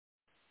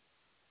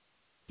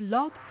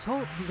Blog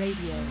Talk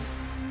Radio.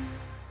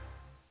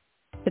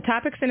 The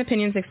topics and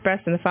opinions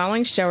expressed in the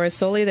following show are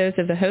solely those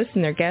of the host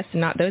and their guests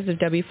and not those of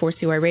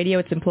W4CY Radio,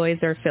 its employees,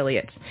 or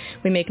affiliates.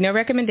 We make no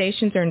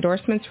recommendations or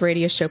endorsements for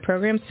radio show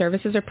programs,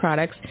 services, or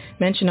products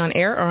mentioned on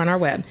air or on our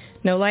web.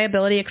 No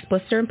liability,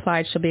 explicit or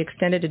implied, shall be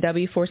extended to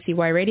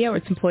W4CY Radio or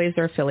its employees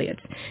or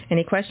affiliates.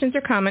 Any questions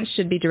or comments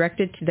should be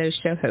directed to those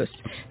show hosts.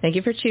 Thank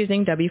you for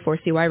choosing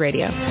W4CY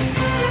Radio.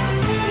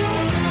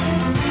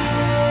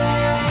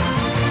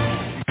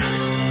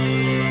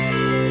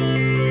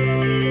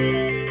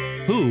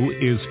 Who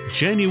is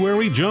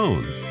January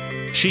Jones?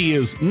 She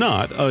is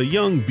not a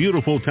young,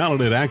 beautiful,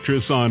 talented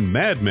actress on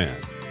Mad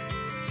Men.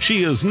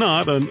 She is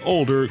not an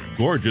older,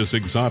 gorgeous,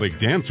 exotic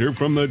dancer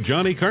from the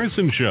Johnny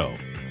Carson show.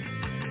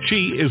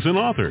 She is an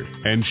author,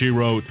 and she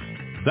wrote,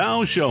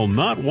 Thou Shalt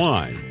Not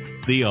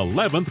Whine, the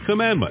 11th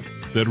Commandment,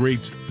 that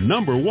reached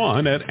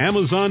 #1 at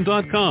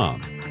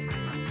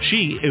Amazon.com.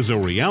 She is a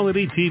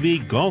reality TV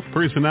golf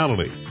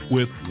personality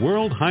with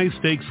World High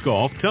Stakes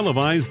Golf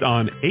televised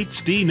on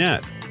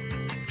HDNet.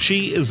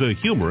 She is a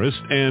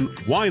humorist and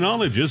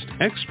winologist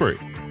expert.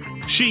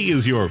 She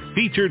is your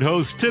featured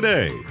host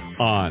today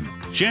on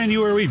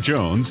January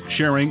Jones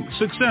Sharing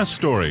Success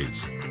Stories.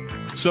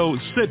 So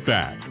sit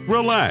back,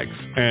 relax,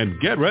 and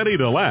get ready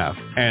to laugh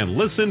and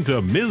listen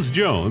to Ms.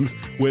 Jones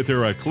with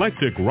her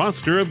eclectic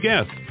roster of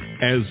guests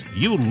as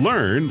you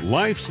learn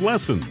life's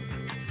lessons.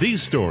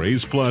 These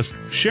stories plus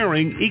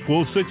sharing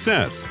equals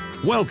success.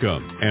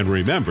 Welcome, and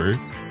remember,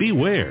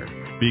 beware,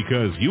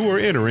 because you are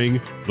entering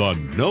the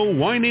no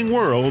whining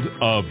world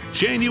of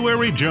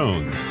January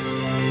Jones.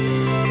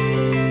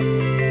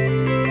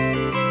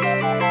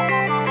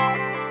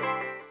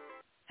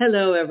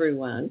 Hello,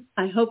 everyone.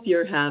 I hope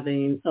you're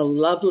having a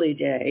lovely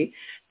day,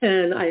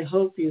 and I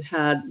hope you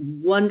had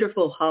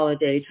wonderful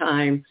holiday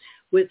time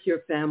with your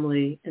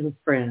family and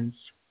friends.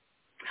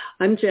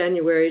 I'm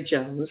January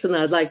Jones, and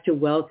I'd like to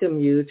welcome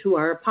you to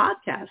our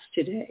podcast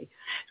today,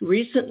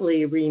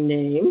 recently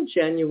renamed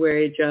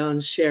January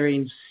Jones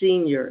Sharing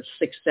Senior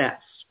Success.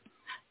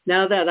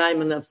 Now that I'm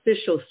an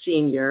official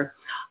senior,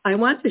 I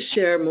want to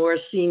share more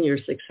senior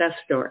success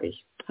stories.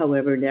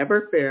 However,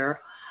 never fear,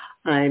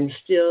 I'm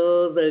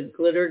still the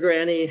glitter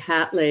granny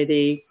hat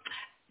lady.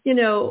 You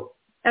know,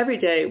 every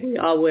day we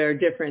all wear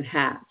different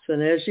hats.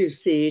 And as you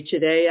see,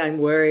 today I'm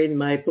wearing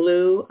my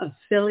blue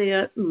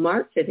affiliate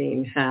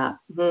marketing hat.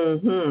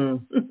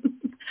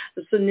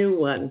 It's a new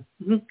one.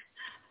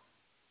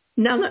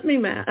 Now let me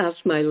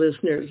ask my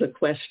listeners a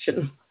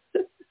question.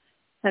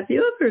 Have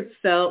you ever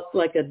felt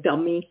like a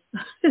dummy?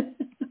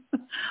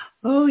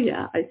 Oh,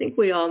 yeah, I think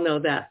we all know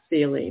that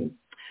feeling.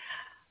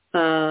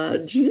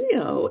 Do you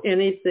know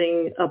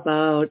anything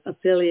about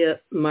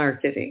affiliate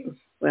marketing?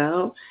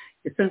 Well,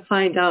 you're going to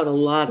find out a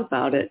lot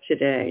about it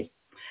today.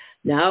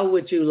 Now,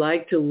 would you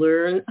like to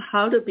learn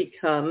how to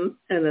become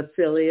an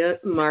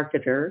affiliate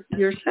marketer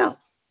yourself?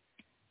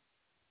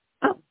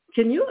 Oh,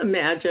 can you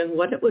imagine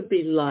what it would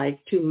be like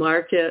to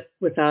market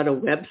without a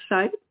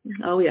website?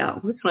 Oh, yeah,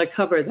 we're going to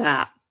cover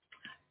that.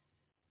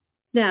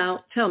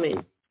 Now, tell me,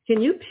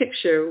 can you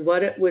picture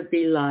what it would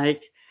be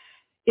like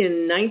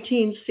in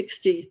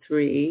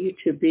 1963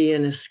 to be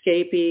an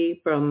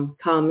escapee from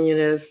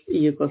communist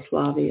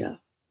Yugoslavia?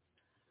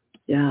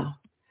 Yeah.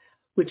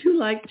 Would you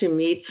like to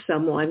meet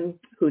someone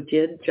who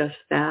did just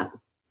that?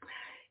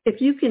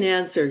 If you can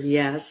answer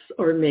yes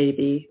or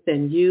maybe,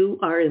 then you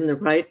are in the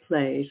right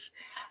place.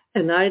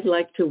 And I'd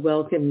like to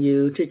welcome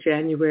you to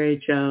January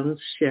Jones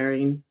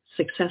Sharing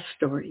Success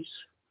Stories.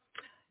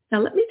 Now,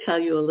 let me tell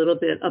you a little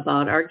bit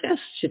about our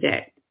guest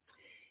today.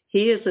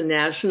 He is a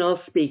national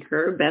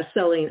speaker,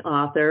 best-selling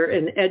author,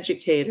 and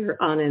educator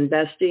on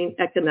investing,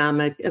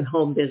 economic, and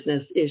home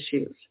business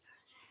issues.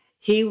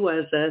 He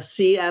was a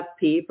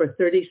CFP for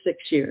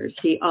 36 years.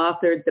 He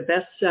authored the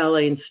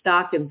best-selling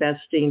Stock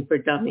Investing for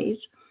Dummies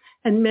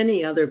and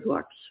many other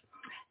books.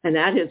 And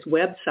at his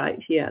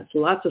website, he has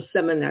lots of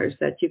seminars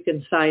that you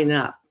can sign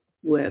up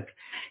with.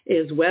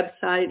 His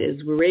website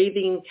is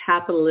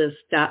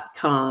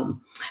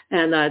ravingcapitalist.com.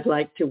 And I'd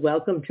like to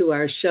welcome to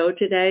our show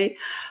today,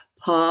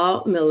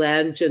 Paul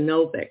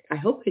Mladjenovic. I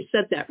hope I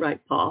said that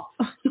right, Paul.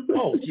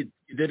 Oh, you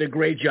did a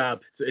great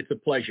job. It's a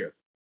pleasure.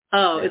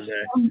 Oh,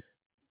 and,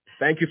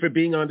 thank you for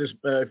being on this,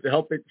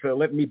 for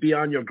letting me be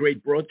on your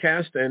great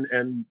broadcast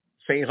and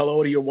saying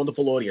hello to your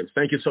wonderful audience.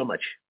 Thank you so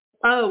much.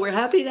 Oh, we're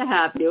happy to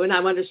have you. And I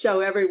want to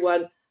show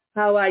everyone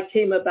how I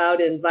came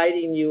about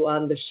inviting you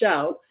on the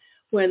show.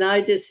 When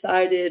I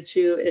decided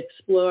to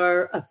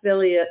explore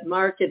affiliate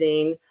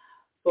marketing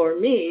for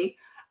me,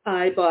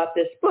 I bought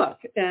this book,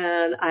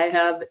 and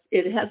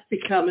it has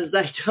become, as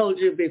I told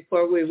you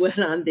before we went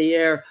on the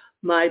air,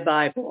 my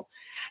Bible.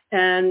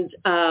 And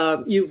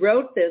you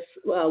wrote this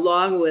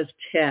along with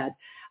Ted.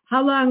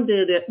 How long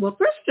did it? Well,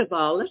 first of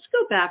all, let's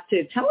go back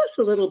to tell us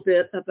a little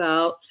bit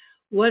about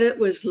what it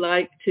was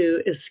like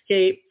to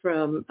escape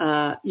from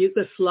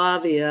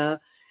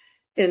Yugoslavia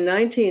in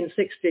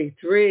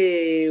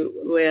 1963.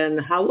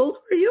 How old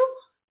were you?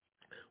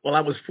 Well,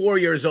 I was 4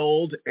 years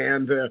old,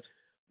 and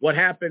what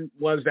happened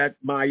was that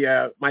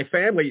my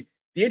family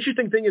the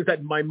interesting thing is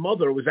that my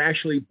mother was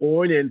actually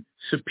born in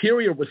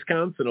Superior,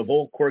 Wisconsin, of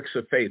all quirks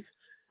of faith.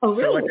 Oh,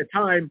 really? So at the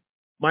time,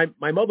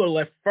 my mother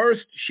left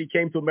first. She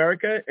came to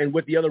America, and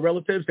with the other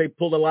relatives, they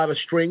pulled a lot of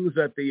strings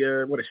at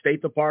the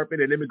State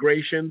Department and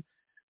immigration,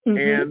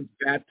 and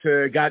that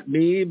got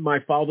me, my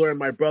father, and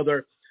my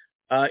brother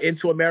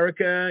into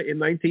America in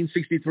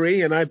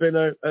 1963, and I've been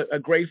a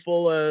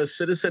grateful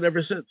citizen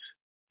ever since.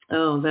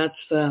 Oh,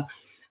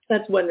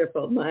 that's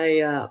wonderful.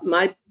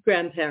 My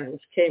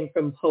grandparents came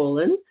from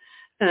Poland,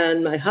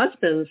 and my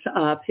husband's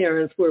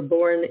parents were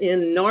born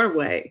in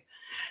Norway.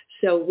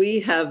 So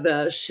we have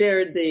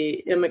shared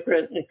the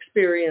immigrant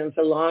experience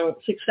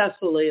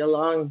successfully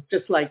along,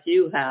 just like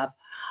you have.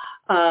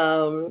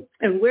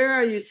 And where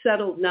are you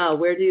settled now?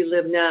 Where do you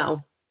live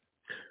now?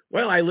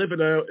 Well, I live in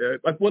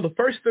the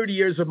first 30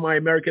 years of my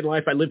American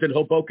life, I lived in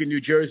Hoboken,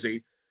 New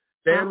Jersey.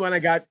 Then when I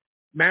got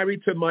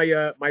married to my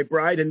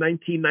bride in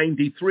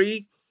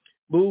 1993,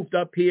 moved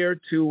up here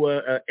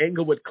to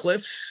Englewood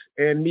Cliffs,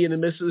 and me and the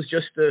missus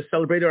just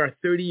celebrated our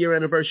 30-year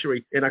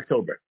anniversary in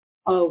October.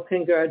 Oh,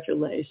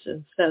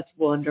 congratulations. That's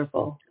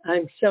wonderful.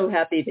 I'm so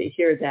happy to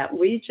hear that.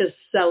 We just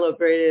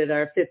celebrated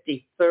our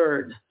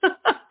 53rd.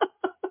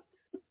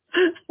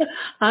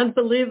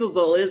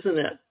 Unbelievable, isn't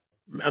it?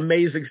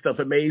 Amazing stuff.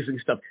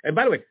 And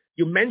by the way,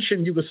 you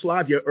mentioned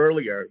Yugoslavia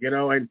earlier,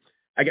 and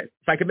if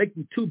I can make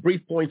two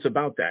brief points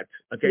about that.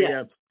 Okay.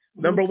 Yeah.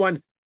 Number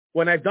one,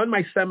 when I've done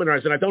my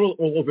seminars, and I've done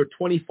over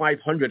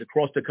 2,500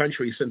 across the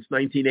country since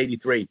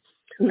 1983,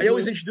 I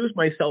always introduce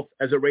myself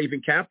as a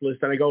raving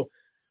capitalist, and I go,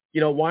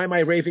 why am I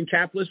a raving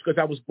capitalist? Because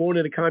I was born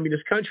in a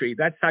communist country.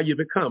 That's how you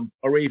become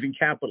a raving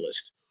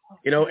capitalist,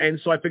 and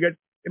so I figured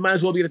it might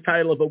as well be the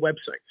title of a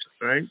website,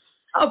 right?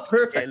 Oh,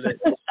 perfect.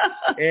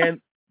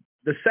 And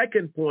the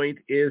second point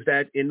is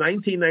that in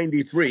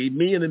 1993,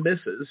 me and the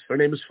missus, her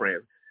name is Fran,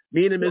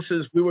 me and the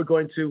missus, we were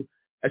going to,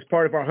 as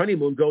part of our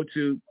honeymoon, go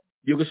to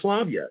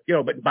Yugoslavia,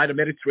 but by the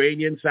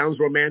Mediterranean, sounds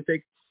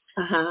romantic.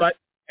 But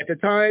at the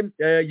time,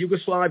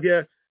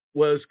 Yugoslavia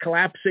was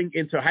collapsing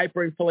into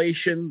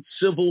hyperinflation,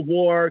 civil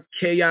war,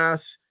 chaos,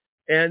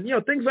 and,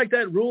 things like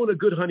that ruin a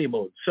good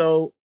honeymoon.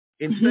 So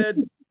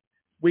instead,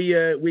 we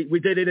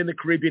did it in the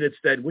Caribbean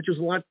instead, which was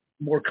a lot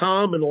more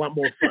calm and a lot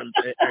more fun,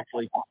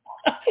 actually.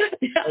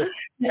 So,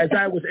 as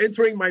I was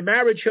entering my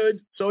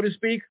marriagehood, so to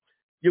speak,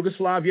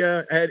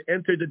 Yugoslavia had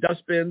entered the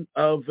dustbin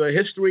of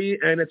history,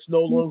 and it's no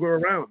longer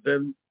around.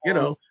 And,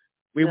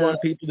 we want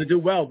people to do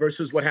well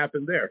versus what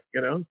happened there,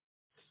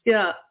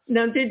 Yeah.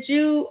 Now, did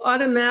you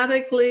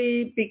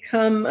automatically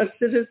become a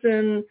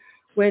citizen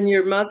when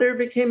your mother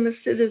became a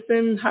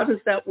citizen? How does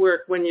that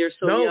work when you're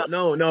so young?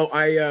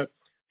 No.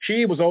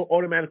 She was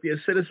automatically a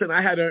citizen.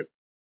 I had to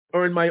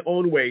earn my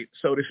own way,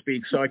 so to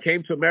speak. So I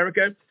came to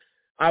America.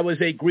 I was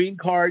a green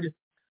card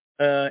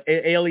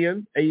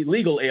alien, a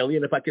legal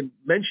alien, if I can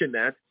mention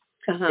that.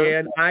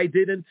 And I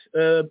didn't,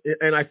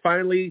 and I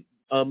finally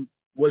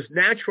was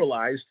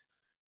naturalized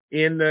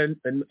in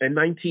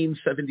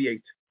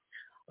 1978.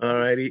 All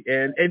righty.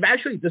 And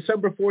actually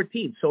December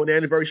 14th. So an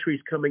anniversary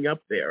is coming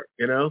up there,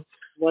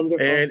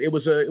 Wonderful. And it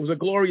was a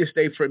glorious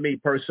day for me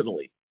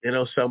personally,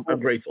 so I'm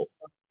grateful.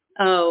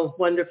 Oh,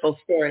 wonderful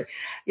story.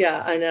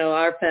 Yeah, I know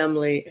our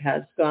family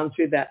has gone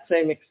through that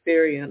same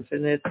experience,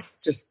 and it's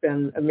just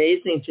been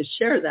amazing to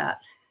share that,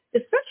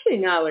 especially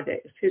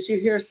nowadays, because you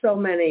hear so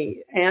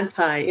many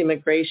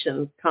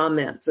anti-immigration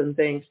comments and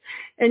things.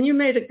 And you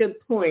made a good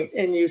point,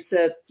 and you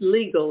said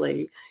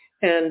legally,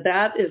 and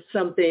that is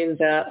something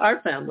that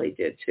our family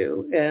did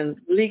too. And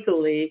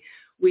legally,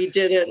 we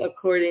did it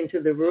according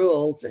to the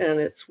rules, and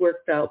it's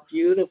worked out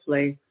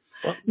beautifully.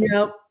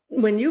 Well,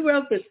 when you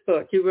wrote this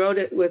book, you wrote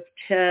it with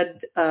Ted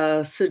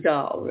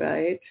Sudol,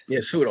 right?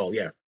 Yeah, Sudol,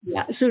 yeah.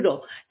 Yeah,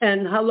 Sudol.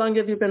 And how long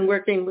have you been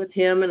working with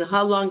him, and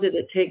how long did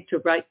it take to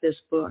write this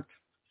book?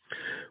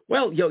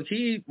 Well,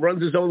 he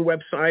runs his own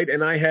website,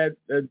 and I had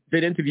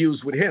did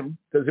interviews with him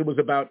because it was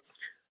about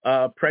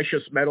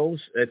precious metals,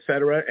 et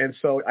cetera. And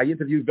so I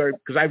interviewed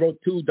because I wrote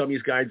 2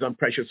 Dummies guides on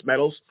precious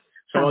metals,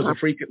 so I was a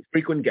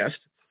frequent guest.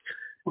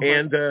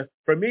 And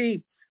for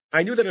me,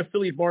 I knew that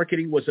affiliate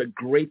marketing was a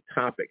great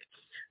topic.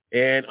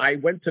 And I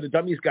went to the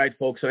Dummies Guide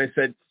folks and I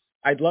said,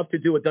 I'd love to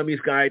do a Dummies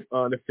Guide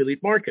on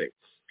affiliate marketing.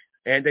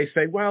 And they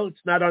said, well,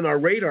 it's not on our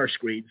radar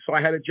screen. So I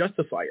had to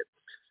justify it.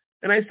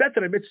 And I said to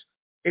them,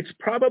 it's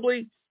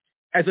probably,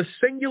 as a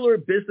singular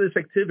business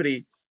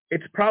activity,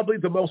 it's probably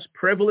the most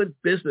prevalent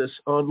business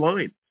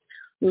online.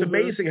 It's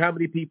amazing how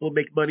many people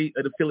make money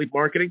at affiliate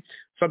marketing.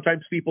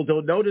 Sometimes people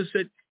don't notice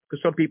it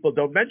because some people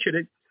don't mention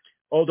it,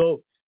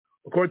 although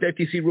according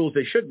to FTC rules,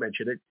 they should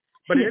mention it.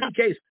 But in any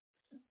case,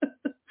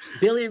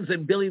 billions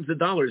and billions of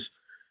dollars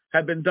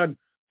have been done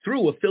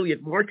through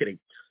affiliate marketing.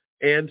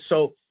 And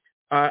so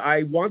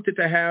I wanted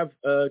to have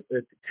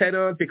Ted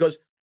on because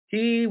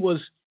he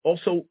was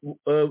also,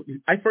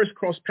 I first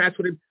crossed paths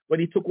with him when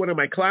he took one of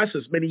my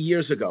classes many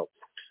years ago.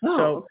 Oh.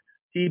 So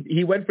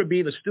he went from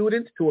being a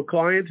student to a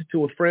client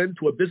to a friend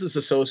to a business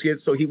associate.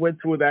 So he went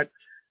through that.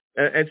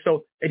 And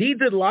he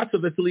did lots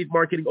of affiliate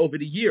marketing over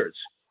the years.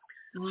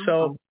 Wow.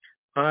 So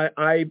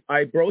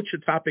I broached a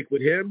topic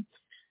with him.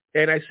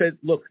 And I said,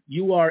 look,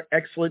 you are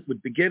excellent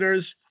with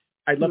beginners.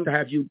 I'd love to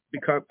have you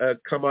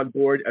come on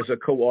board as a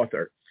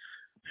co-author.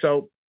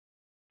 So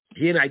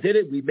he and I did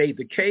it. We made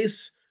the case.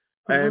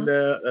 And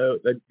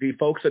the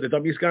folks at the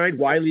Dummies Guide,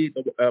 Wiley,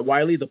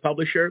 the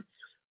publisher,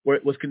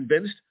 was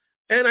convinced.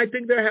 And I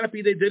think they're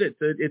happy they did it.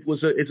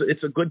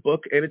 It's a good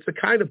book, and it's the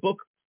kind of book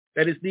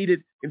that is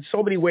needed in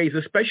so many ways,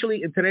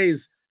 especially in today's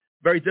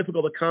very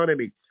difficult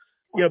economy.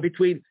 You know,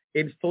 between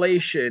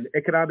inflation,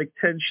 economic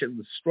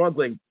tensions,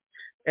 struggling,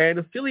 and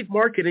affiliate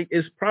marketing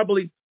is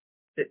probably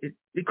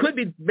it could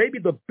be maybe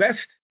the best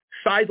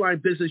sideline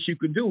business you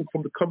can do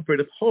from the comfort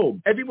of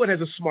home. Everyone has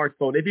a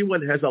smartphone.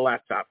 Everyone has a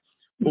laptop,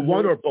 or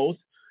one or both.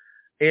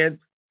 And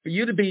for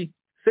you to be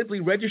simply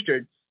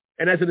registered,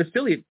 and as an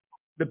affiliate,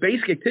 the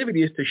basic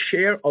activity is to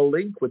share a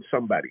link with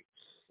somebody.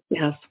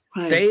 Yes.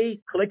 Right. They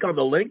click on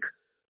the link.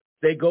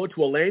 They go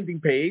to a landing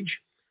page.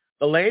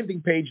 The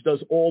landing page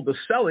does all the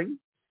selling.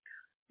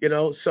 You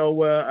know,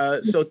 so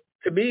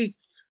to me,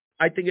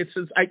 I think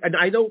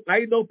I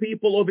know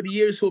people over the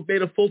years who have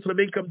made a full-time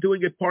income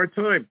doing it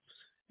part-time.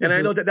 And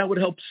I know that would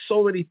help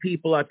so many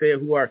people out there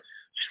who are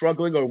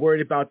struggling or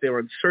worried about their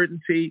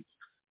uncertainty.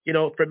 You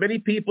know, for many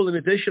people, an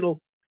additional,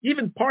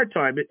 even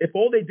part-time, if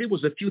all they did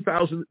was a few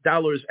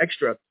 $1,000s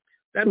extra,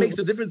 that makes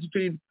the difference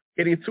between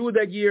getting through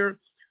that year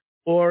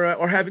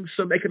or having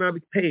some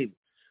economic pain.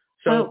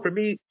 So for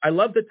me, I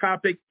love the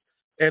topic,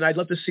 and I'd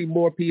love to see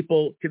more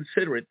people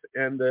consider it.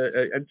 And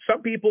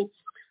some people,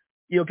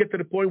 you know, get to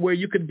the point where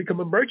you can become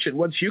a merchant.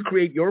 Once you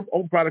create your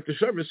own product or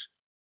service,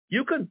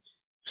 you can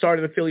start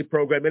an affiliate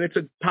program, and it's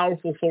a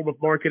powerful form of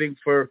marketing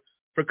for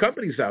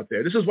companies out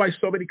there. This is why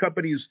so many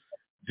companies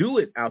do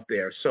it out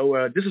there.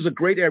 So this is a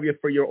great area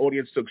for your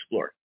audience to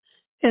explore.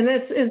 And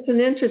it's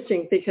an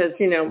interesting because,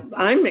 you know,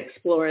 I'm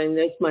exploring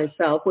this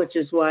myself, which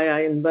is why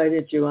I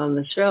invited you on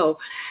the show.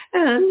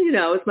 And, you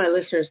know, as my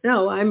listeners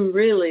know, I'm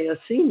really a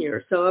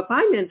senior. So if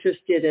I'm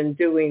interested in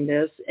doing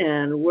this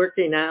and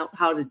working out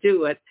how to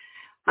do it,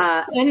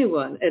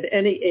 anyone at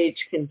any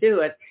age can do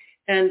it.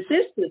 And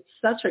this is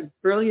such a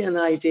brilliant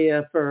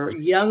idea for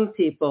young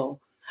people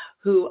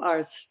who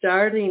are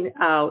starting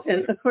out.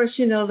 And of course,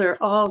 you know,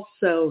 they're all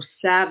so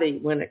savvy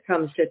when it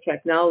comes to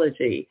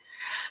technology.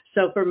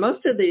 So for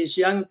most of these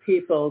young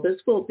people, this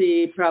will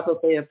be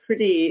probably a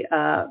pretty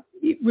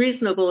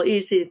reasonable,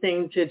 easy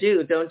thing to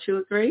do. Don't you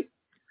agree?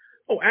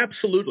 Oh,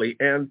 absolutely.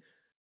 And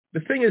the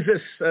thing is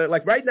this,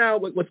 like right now,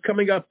 what's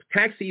coming up,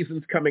 tax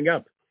season's coming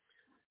up.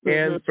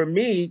 And for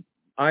me,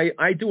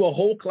 I do a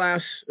whole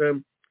class.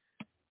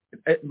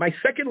 My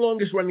second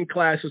longest running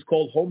class is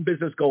called Home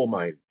Business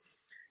Goldmine.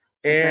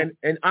 And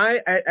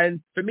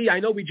for me, I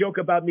know we joke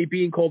about me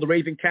being called the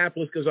raving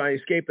capitalist because I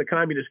escaped the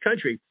communist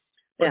country.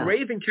 But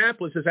raving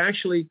capitalist is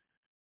actually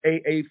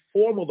a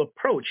formal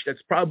approach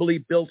that's probably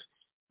built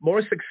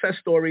more success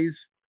stories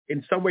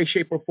in some way,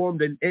 shape, or form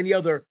than any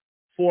other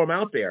form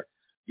out there.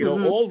 You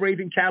know, all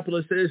raving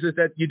capitalist is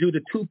that you do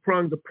the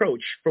two-pronged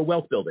approach for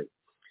wealth building.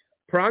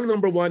 Prong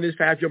number one is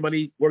to have your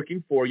money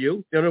working for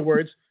you. In other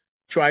words,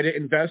 try to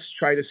invest,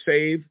 try to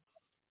save,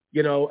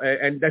 you know,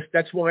 and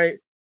that's why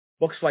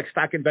books like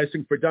Stock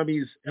Investing for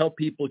Dummies help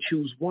people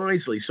choose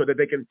wisely so that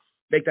they can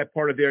make that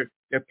part of their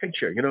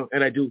picture, you know,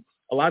 and I do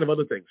a lot of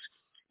other things.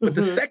 But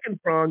the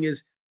second prong is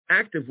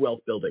active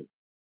wealth building.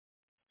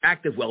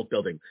 Active wealth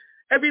building.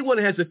 Everyone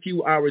has a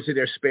few hours in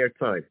their spare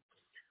time.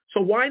 So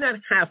why not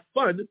have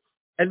fun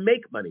and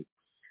make money?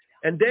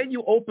 And then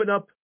you open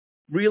up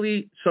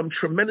really some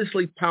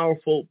tremendously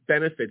powerful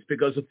benefits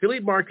because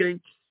affiliate marketing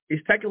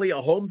is technically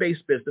a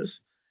home-based business.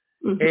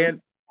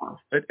 And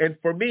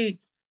for me,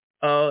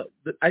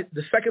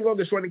 the second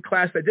longest running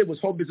class I did was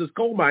Home Business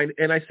Goldmine,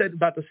 and I said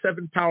about the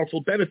 7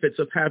 powerful benefits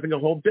of having a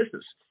home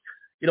business.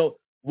 You know,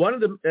 one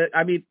of them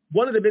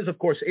is, of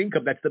course,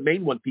 income. That's the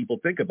main one people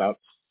think about.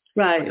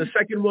 Right. But the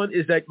second one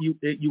is that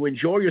you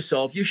enjoy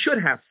yourself. You should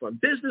have fun.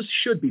 Business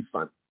should be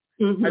fun.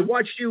 I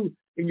watched you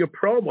in your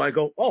promo. I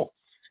go, oh,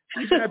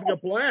 she's having a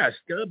blast.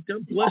 God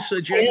bless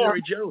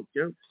January Jones.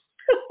 You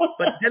know?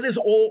 But then there's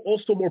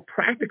also more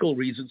practical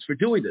reasons for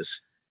doing this.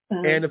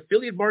 And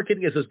affiliate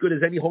marketing is as good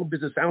as any home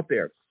business out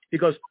there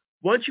because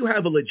once you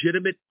have a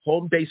legitimate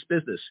home-based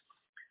business,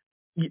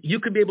 you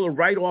can be able to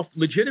write off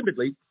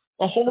legitimately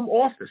a home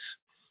office.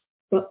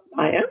 Well,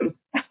 I am.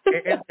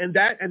 and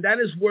that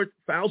is worth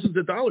thousands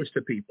of dollars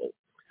to people.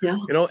 Yeah.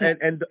 You know,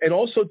 and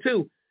also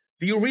too,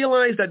 do you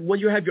realize that when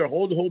you have your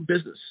home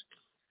business,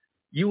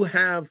 you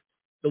have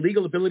the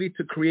legal ability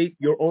to create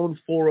your own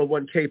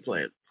 401k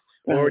plan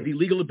or the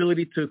legal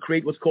ability to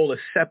create what's called a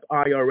SEP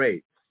IRA?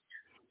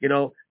 You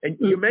know, and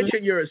you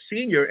mentioned you're a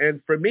senior,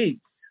 and for me,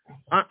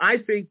 I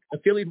think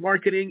affiliate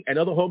marketing and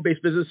other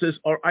home-based businesses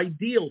are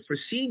ideal for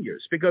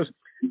seniors because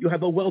you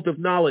have a wealth of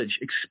knowledge,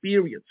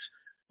 experience.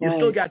 You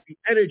still got the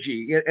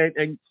energy,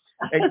 and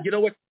you know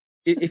what?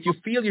 If you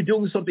feel you're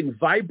doing something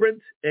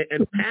vibrant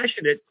and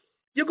passionate,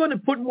 you're going to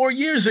put more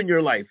years in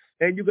your life,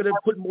 and you're going to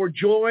put more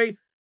joy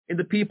in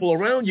the people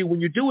around you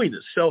when you're doing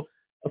this. So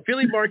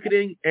affiliate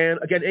marketing and,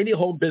 again, any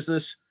home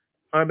business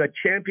I'm a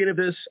champion of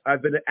this.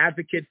 I've been an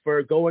advocate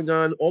for going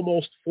on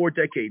almost 4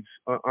 decades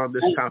on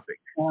this topic.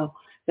 Wow.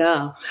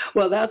 Yeah.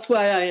 Well, that's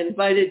why I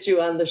invited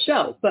you on the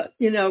show. But,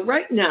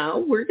 right now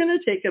we're going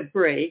to take a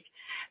break.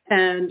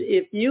 And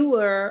if you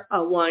were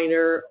a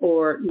whiner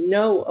or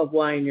know a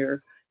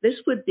whiner, this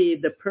would be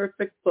the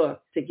perfect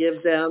book to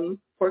give them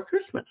for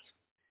Christmas.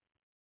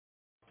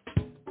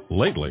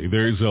 Lately,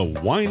 there's a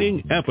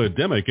whining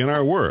epidemic in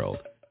our world.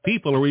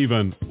 People are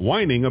even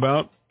whining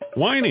about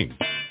whining.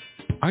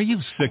 Are you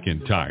sick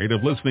and tired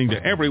of listening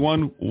to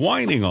everyone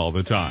whining all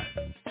the time?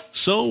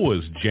 So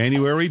was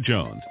January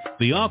Jones,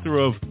 the author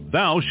of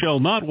Thou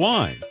Shalt Not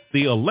Whine,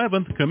 the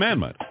 11th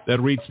commandment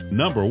that reached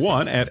number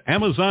 1 at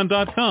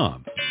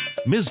Amazon.com.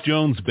 Ms.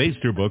 Jones based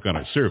her book on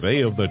a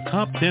survey of the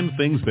top 10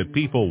 things that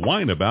people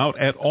whine about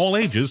at all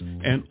ages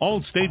and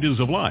all stages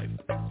of life.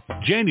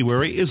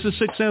 January is a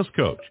success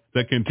coach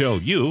that can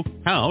tell you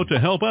how to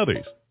help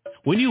others.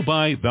 When you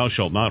buy Thou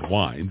Shalt Not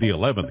Whine, the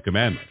 11th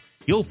commandment,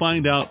 you'll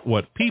find out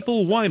what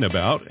people whine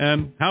about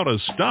and how to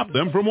stop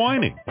them from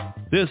whining.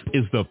 This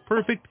is the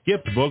perfect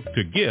gift book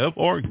to give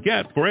or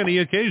get for any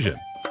occasion.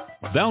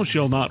 Thou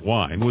Shalt Not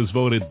Whine was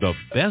voted the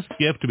best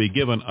gift to be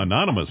given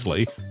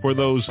anonymously for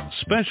those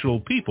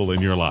special people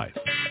in your life.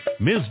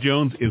 Ms.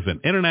 Jones is an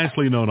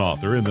internationally known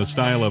author in the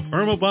style of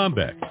Irma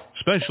Bombeck,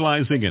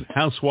 specializing in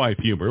housewife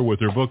humor with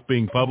her book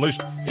being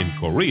published in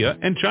Korea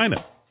and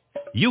China.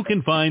 You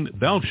can find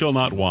Thou Shalt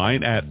Not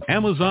Whine at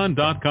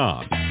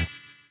Amazon.com.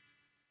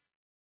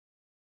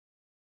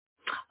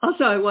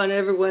 Also, I want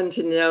everyone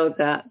to know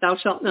that Thou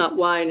Shalt Not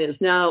Whine is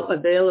now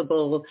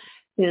available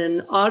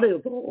in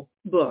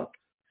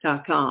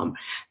audiobook.com.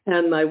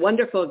 And my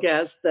wonderful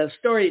guest, the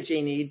Story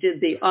Genie,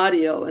 did the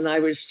audio, and I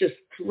was just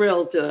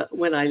thrilled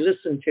when I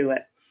listened to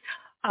it.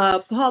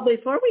 Paul,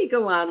 before we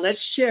go on, let's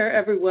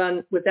share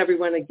with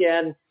everyone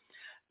again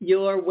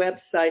your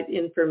website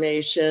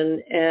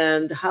information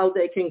and how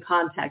they can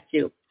contact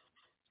you.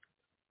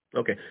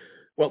 Okay.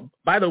 Well,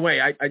 by the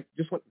way, I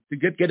just want to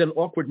get an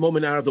awkward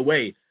moment out of the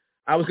way.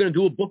 I was going to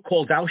do a book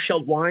called Thou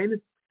Shalt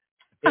Whine,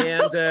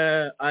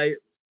 and I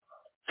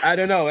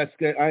don't know. That's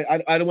good.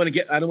 I don't want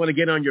to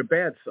get on your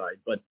bad side,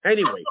 but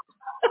anyway.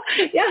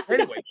 Yeah.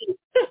 Anyway.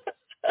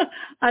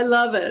 I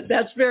love it.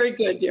 That's very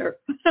good, dear.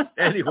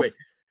 Anyway,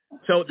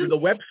 so the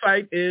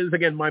website is,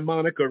 again, my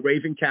moniker,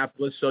 Raving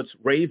Capitalist. So it's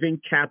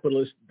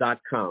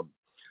ravingcapitalist.com.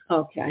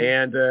 Okay.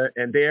 And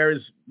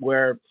there's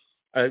where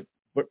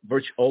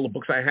virtually all the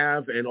books I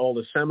have and all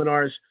the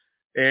seminars.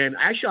 And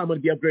actually, I'm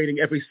going to be upgrading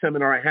every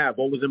seminar I have.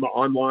 All of them are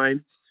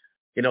online.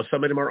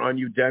 Some of them are on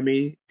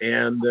Udemy.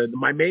 And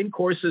my main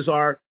courses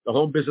are the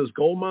Home Business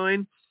Gold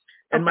Mine.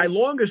 And my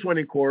longest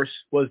running course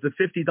was the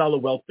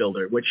 $50 Wealth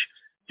Builder, which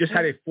just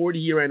had a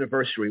 40-year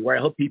anniversary where I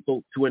help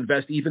people to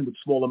invest even with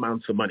small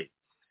amounts of money.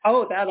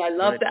 Oh, I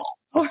love that.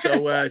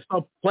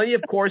 So plenty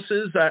of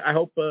courses. I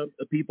hope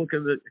people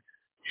can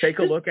take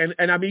a look.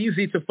 And I'm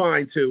easy to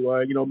find,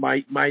 too.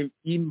 My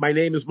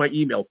name is my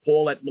email,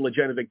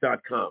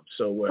 paul@mladjenovic.com.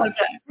 So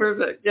okay,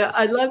 perfect. Yeah,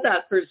 I love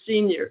that for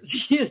seniors,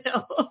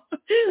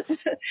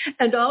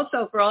 And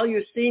also for all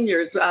you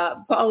seniors,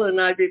 Paul and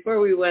I,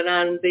 before we went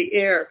on the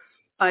air,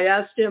 I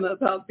asked him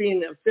about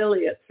being an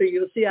affiliate. So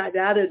you'll see I've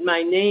added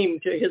my name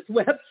to his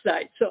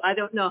website. So I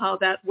don't know how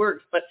that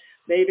works, but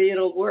maybe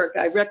it'll work.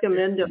 I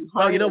recommend him.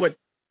 Well, you know what?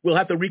 We'll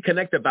have to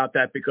reconnect about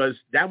that because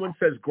that one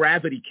says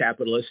Gravity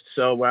Capitalist.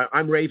 So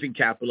I'm Raving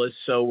Capitalist.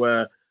 So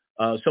we'll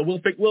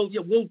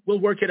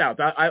work it out.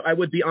 I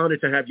would be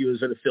honored to have you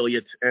as an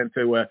affiliate and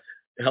to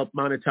help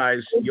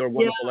monetize your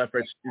wonderful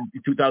efforts in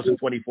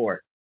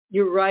 2024.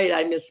 You're right.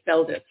 I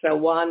misspelled it. So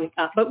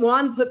but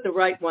Juan put the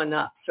right one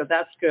up. So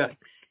that's good.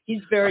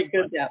 He's very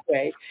good that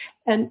way.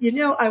 And,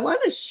 I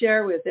want to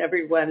share with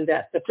everyone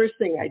that the first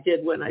thing I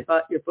did when I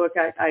bought your book,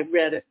 I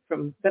read it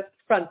from the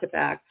front to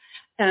back.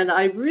 And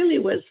I really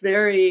was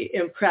very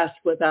impressed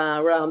with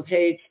around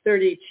page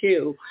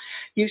 32.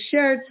 You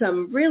shared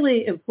some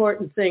really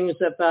important things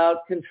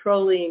about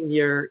controlling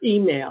your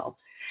email.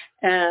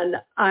 And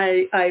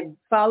I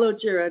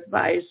followed your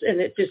advice, and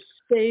it just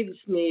saves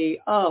me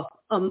a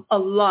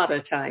lot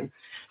of time.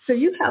 So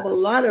you have a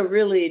lot of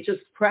really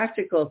just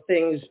practical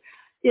things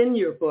in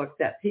your book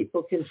that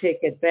people can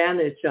take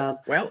advantage of.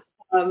 Well,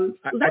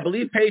 I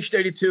believe page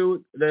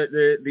 32,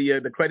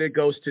 the credit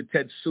goes to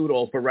Ted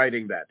Soudal for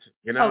writing that,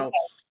 Okay.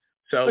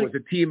 So it's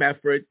a team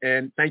effort,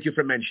 and thank you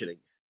for mentioning.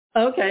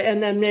 Okay,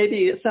 and then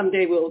maybe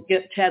someday we'll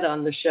get Ted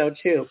on the show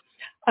too.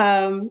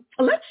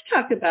 Let's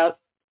talk about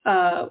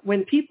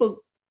when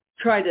people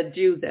try to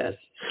do this,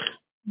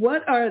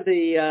 what are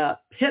the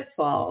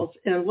pitfalls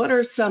and what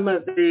are some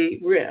of the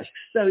risks?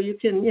 So you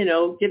can,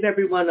 give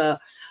everyone a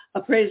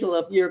appraisal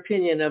of your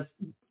opinion of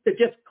the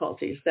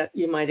difficulties that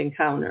you might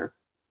encounter.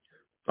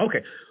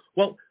 Okay.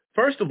 Well,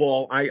 first of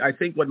all, I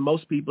think what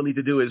most people need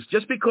to do is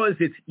just because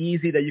it's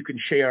easy that you can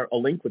share a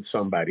link with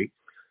somebody,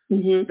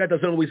 that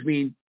doesn't always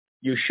mean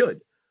you should.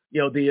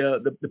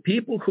 The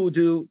people who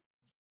do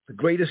the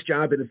greatest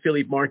job in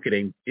affiliate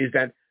marketing is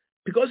that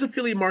because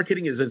affiliate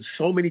marketing is in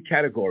so many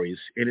categories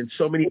and in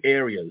so many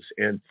areas,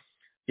 and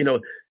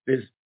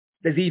there's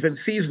there's even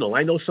seasonal.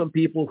 I know some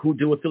people who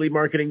do affiliate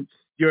marketing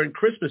during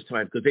Christmas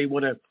time because they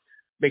want to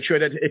make sure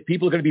that if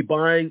people are going to be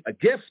buying a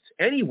gift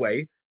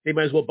anyway, they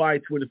might as well buy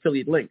it through an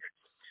affiliate link.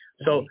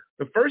 So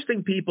the first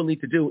thing people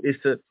need to do is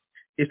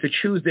to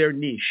choose their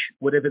niche,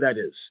 whatever that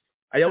is.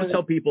 I always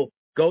tell people,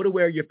 go to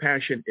where your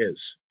passion is.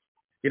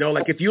 You know,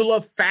 like if you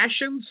love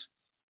fashions,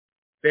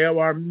 there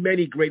are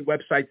many great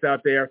websites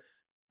out there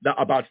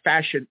about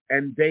fashion,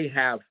 and they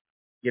have,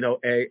 you know,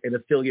 an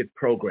affiliate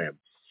program.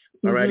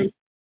 All righty.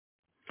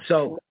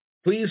 So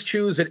please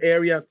choose an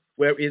area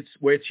where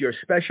it's your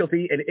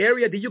specialty, an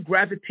area that you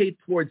gravitate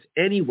towards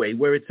anyway,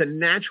 where it's a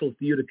natural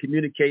for you to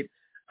communicate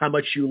how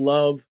much you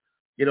love,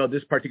 you know,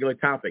 this particular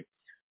topic.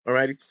 All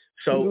right.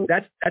 So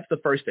that's the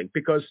first thing,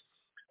 because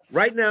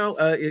right now,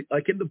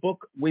 like in the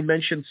book, we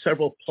mentioned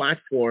several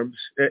platforms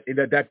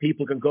that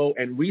people can go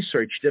and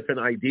research different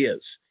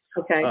ideas.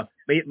 Okay.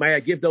 May I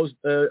give those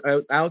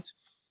out?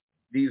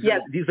 These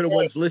are the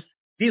ones listed.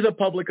 These are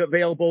public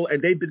available,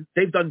 and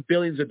they've done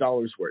billions of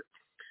dollars worth.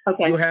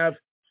 Okay. You have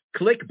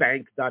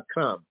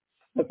clickbank.com,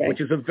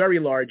 which is a very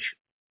large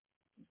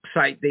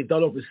site. They've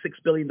done over $6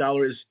 billion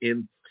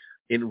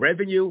in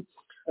revenue,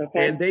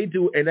 and they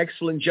do an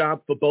excellent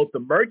job for both the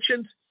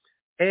merchant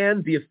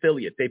and the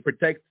affiliate. They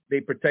protect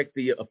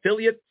the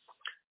affiliate.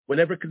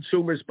 Whenever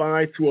consumers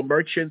buy through a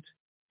merchant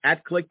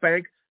at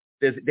ClickBank,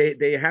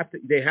 they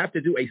have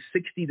to do a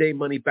 60-day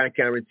money back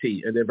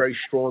guarantee, and they're very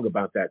strong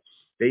about that.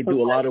 They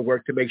do a lot of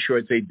work to make sure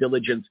it's a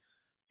diligent,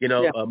 you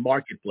know,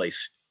 marketplace.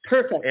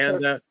 Perfect.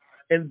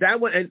 And that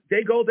one, and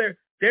they go there.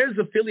 There's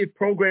affiliate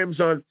programs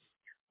on.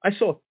 I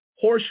saw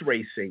horse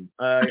racing,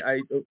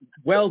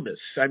 wellness.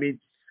 I mean,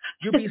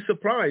 you'd be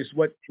surprised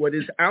what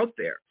is out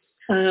there.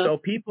 So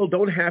people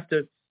don't have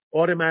to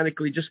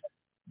automatically just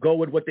go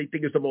with what they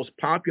think is the most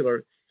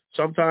popular.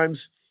 Sometimes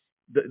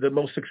the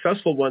most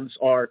successful ones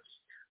are,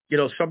 you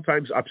know,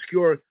 sometimes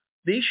obscure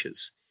niches,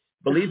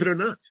 believe it or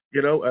not.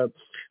 You know,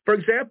 for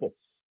example,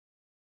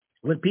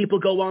 when people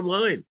go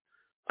online,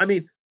 I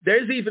mean,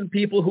 there's even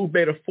people who've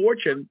made a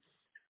fortune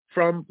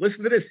from,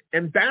 listen to this,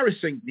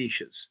 embarrassing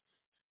niches.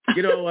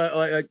 You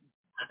know,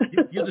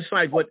 you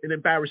decide what an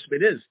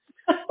embarrassment is.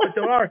 But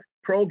there are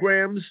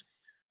programs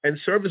and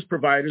service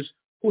providers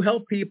who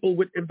help people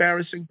with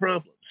embarrassing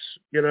problems.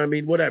 You know, I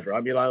mean, whatever. I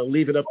mean, I'll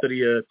leave it up to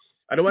the,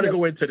 I don't want to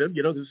go into them,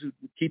 you know, this is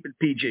keep it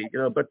PG, you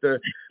know, but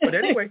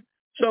anyway,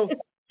 so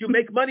you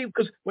make money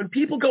because when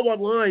people go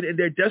online and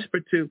they're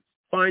desperate to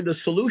find a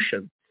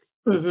solution,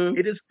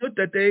 it is good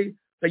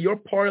that you're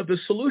part of the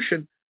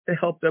solution to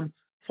help them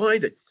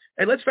find it.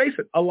 And let's face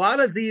it, a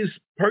lot of these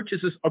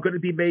purchases are going to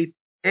be made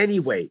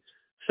anyway.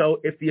 So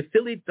if the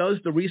affiliate does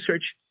the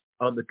research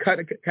on the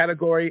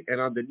category and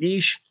on the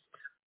niche,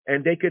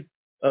 and they could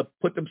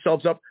put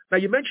themselves up. Now,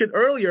 you mentioned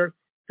earlier,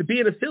 to be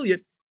an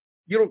affiliate,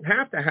 you don't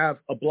have to have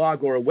a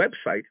blog or a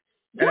website.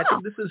 And I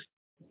think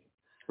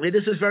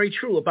this is very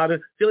true about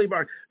affiliate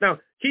marketing. Now,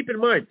 keep in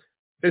mind,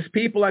 there's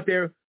people out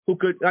there who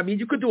could, I mean,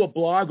 you could do a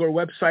blog or a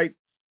website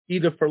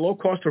either for low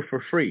cost or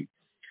for free.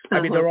 I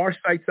mean, there are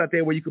sites out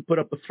there where you could put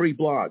up a free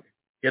blog,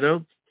 you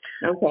know?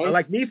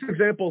 Like me, for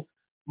example,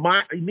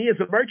 me as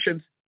a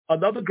merchant,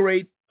 another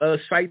great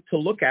site to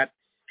look at,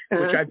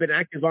 which I've been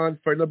active on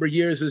for a number of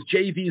years, is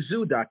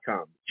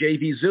jvzoo.com,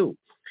 JVZoo.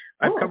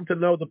 I've come to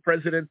know the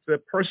president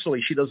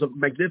personally. She does a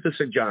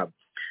magnificent job.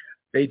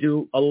 They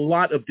do a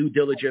lot of due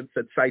diligence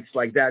at sites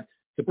like that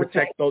to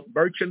protect both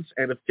merchants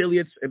and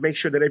affiliates and make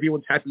sure that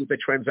everyone's happy with the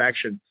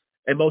transaction,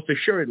 and most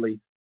assuredly,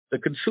 the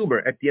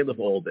consumer at the end of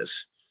all this.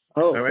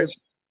 All right?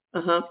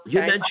 You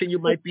mentioned you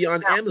might be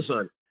on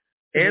Amazon.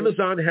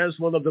 Amazon has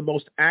one of the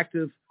most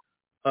active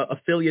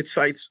affiliate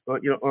sites,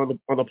 you know,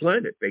 on the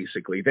planet.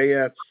 Basically, they,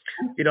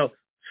 you know,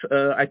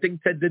 I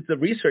think Ted did the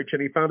research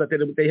and he found out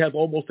that they have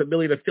almost 1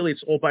 million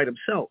affiliates all by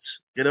themselves.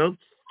 You know,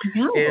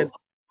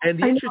 and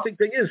the interesting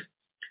thing is,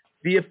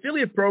 the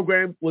affiliate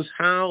program was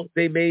how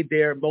they made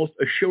their most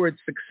assured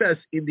success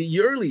in the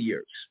early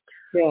years.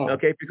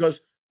 Okay, because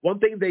one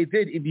thing they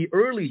did in the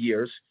early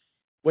years,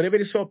 whenever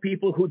they saw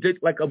people who did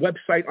like a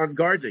website on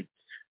gardening,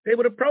 they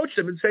would approach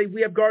them and say,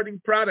 "We have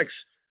gardening products.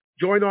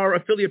 Join our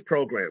affiliate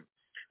program."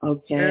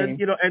 And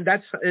you know, and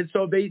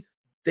so they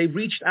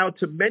reached out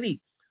to many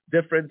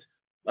different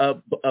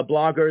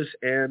bloggers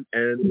and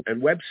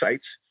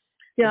websites.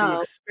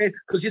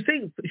 Because you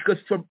think, because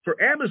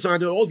for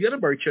Amazon and all the other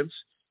merchants,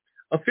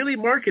 affiliate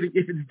marketing,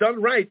 if it's done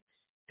right,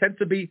 tends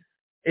to be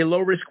a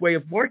low risk way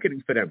of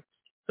marketing for them.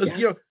 Because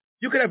you know,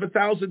 you could have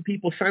 1,000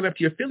 people sign up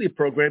to your affiliate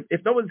program.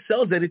 If no one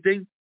sells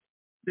anything,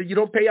 then you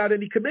don't pay out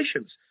any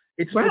commissions.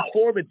 It's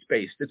performance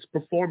based.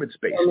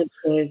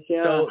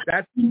 So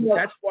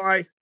that's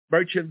why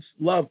merchants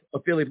love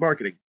affiliate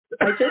marketing.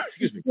 I'm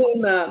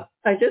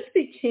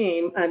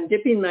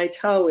dipping my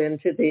toe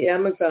into the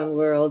Amazon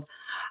world.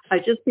 I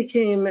just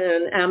became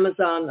an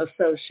Amazon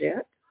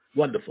associate.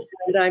 Wonderful.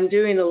 And I'm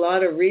doing a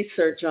lot of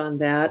research on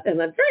that,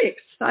 and I'm very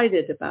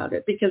excited about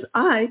it because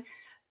I'm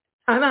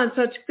on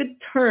such good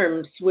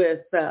terms with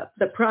the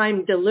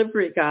prime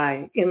delivery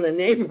guy in the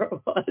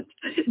neighborhood.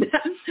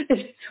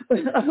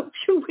 A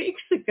few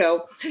weeks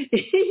ago,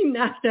 he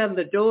knocked on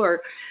the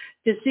door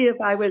to see if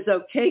I was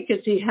okay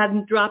because he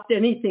hadn't dropped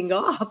anything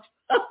off.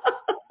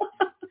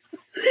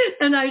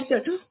 And I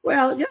said,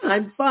 well, yeah,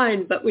 I'm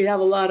fine, but we have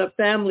a lot of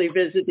family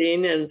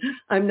visiting and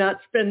I'm not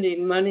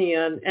spending money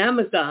on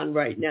Amazon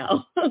right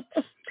now.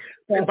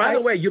 And by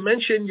the way, you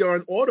mentioned you're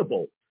on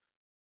Audible.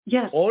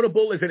 Yes.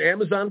 Audible is an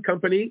Amazon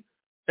company,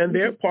 and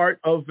they're part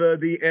of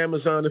the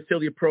Amazon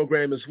affiliate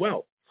program as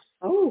well.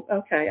 Oh,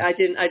 okay. I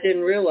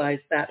didn't realize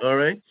that. All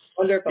right.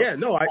 Wonderful. Yeah,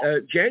 no,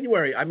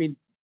 January, I mean,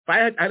 if I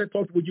had to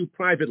talk with you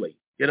privately,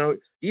 even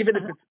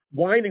if it's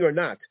whining or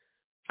not,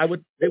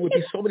 there would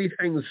be so many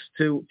things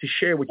to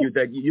share with you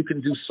that you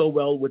can do so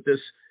well with this,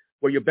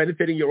 where you're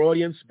benefiting your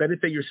audience,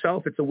 benefit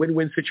yourself. It's a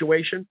win-win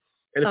situation.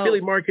 And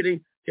affiliate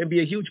marketing can be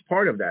a huge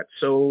part of that.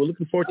 So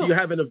looking forward to you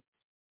having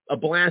a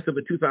blast of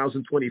a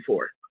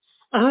 2024.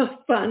 Oh,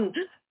 fun.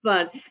 And,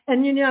 I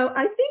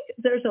think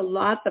there's a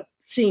lot of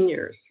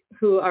seniors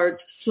who are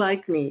just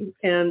like me,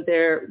 and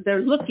they're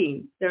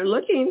looking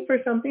for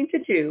something to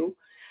do,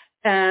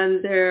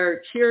 and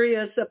they're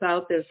curious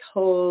about this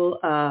whole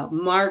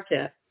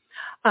market.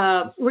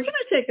 We're going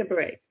to take a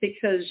break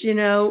because,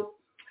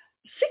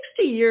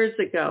 60 years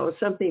ago,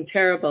 something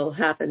terrible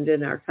happened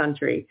in our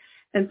country.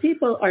 And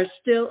people are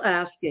still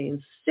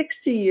asking,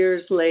 60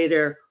 years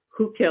later,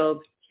 who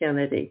killed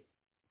Kennedy?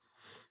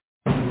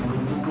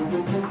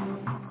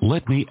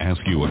 Let me ask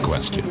you a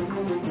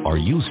question. Are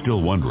you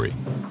still wondering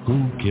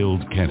who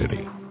killed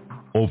Kennedy?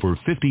 Over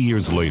 50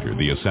 years later,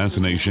 the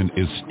assassination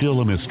is still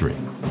a mystery.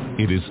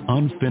 It is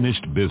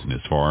unfinished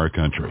business for our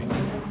country.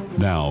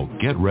 Now,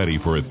 get ready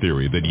for a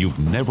theory that you've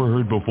never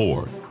heard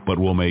before, but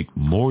will make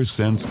more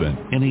sense than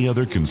any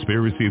other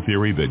conspiracy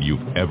theory that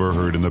you've ever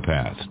heard in the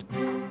past.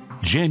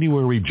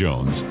 January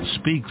Jones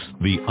speaks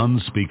the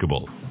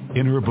unspeakable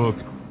in her book,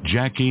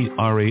 Jackie,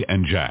 Ari,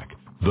 and Jack,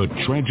 The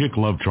Tragic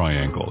Love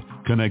Triangle,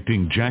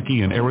 connecting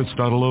Jackie and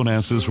Aristotle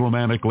Onassis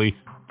romantically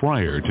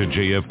prior to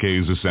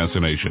JFK's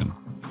assassination.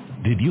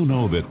 Did you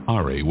know that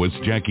Ari was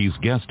Jackie's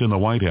guest in the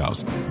White House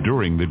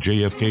during the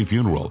JFK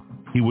funeral?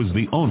 He was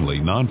the only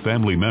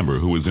non-family member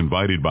who was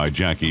invited by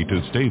Jackie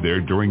to stay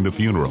there during the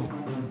funeral.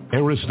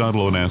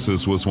 Aristotle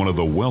Onassis was one of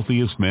the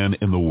wealthiest men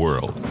in the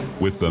world,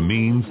 with the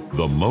means,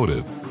 the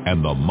motive,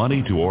 and the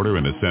money to order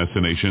an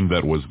assassination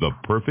that was the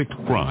perfect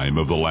crime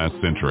of the last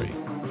century.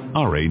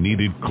 Ari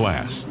needed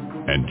class,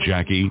 and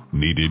Jackie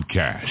needed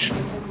cash.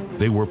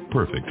 They were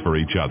perfect for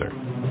each other.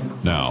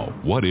 Now,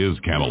 what is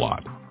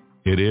Camelot?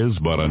 It is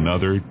but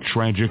another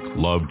tragic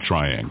love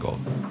triangle.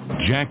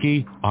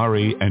 Jackie,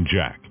 Ari, and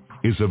Jack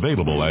is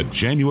available at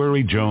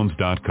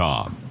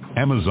JanuaryJones.com,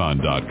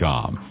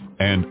 Amazon.com,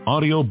 and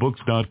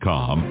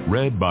audiobooks.com,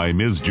 read by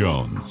Ms.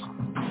 Jones.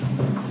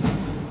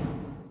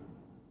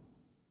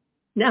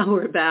 Now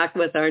we're back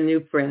with our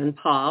new friend,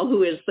 Paul,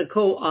 who is the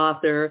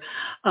co-author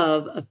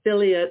of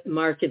Affiliate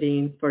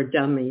Marketing for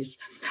Dummies.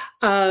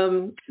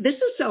 This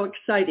is so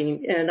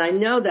exciting, and I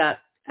know that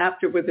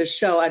after with the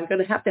show, I'm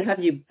going to have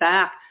you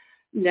back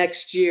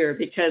next year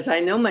because I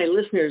know my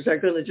listeners are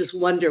going to just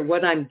wonder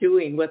what I'm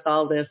doing with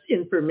all this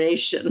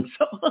information.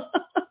 So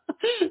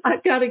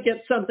I've got to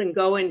get something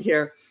going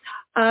here.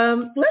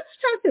 Let's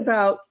talk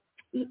about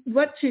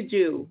what to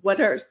do. What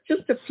are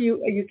just a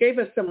few, you gave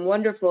us some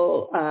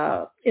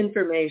wonderful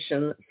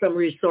information, some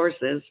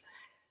resources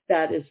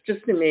that is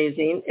just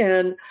amazing.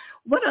 And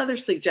what other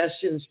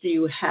suggestions do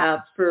you have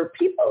for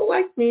people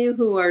like me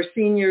who are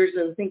seniors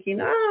and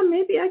thinking,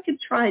 maybe I could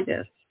try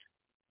this?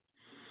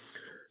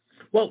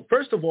 Well,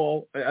 first of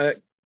all,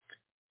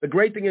 the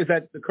great thing is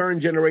that the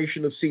current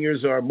generation of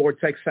seniors are more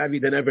tech savvy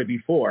than ever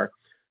before.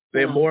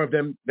 There are more of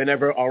them than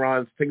ever are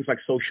on things like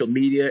social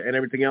media and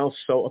everything else.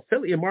 So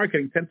affiliate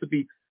marketing tends to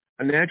be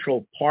a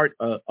natural part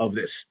of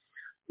this.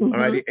 Mm-hmm. All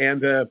right.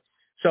 And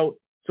so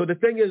the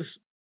thing is,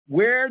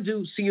 where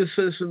do senior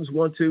citizens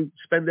want to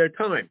spend their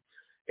time?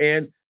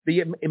 And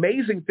the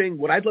amazing thing,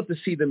 what I'd love to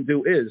see them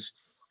do is,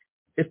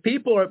 if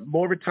people are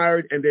more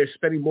retired and they're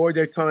spending more of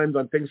their time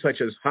on things such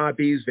as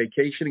hobbies,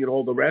 vacationing, and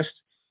all the rest,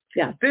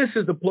 this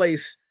is the place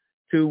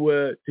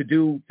to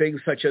do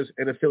things such as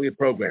an affiliate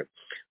program.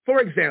 For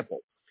example,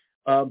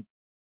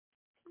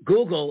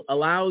 Google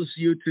allows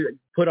you to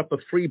put up a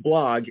free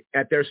blog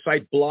at their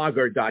site,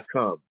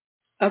 blogger.com.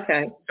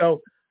 Okay.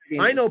 So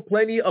I know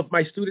plenty of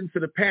my students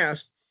in the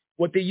past,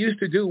 what they used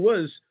to do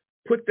was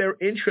put their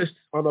interests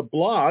on a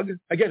blog.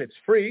 Again, it's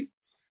free.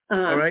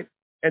 All right.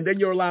 And then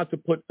you're allowed to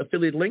put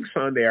affiliate links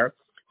on there.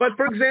 But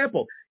for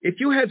example, if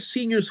you have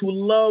seniors who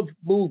love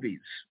movies,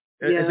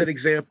 as an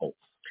example,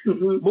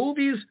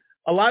 movies,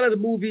 a lot of the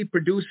movie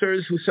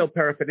producers who sell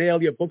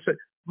paraphernalia, books,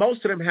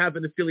 most of them have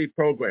an affiliate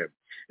program.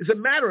 As a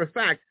matter of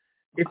fact,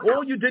 if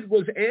all you did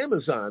was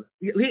Amazon,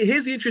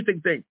 here's the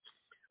interesting thing.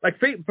 Like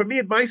for me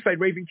at my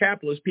site, Raven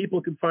Capitalist,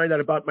 people can find out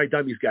about my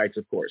Dummies guides,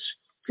 of course.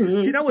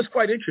 Mm-hmm. You know what's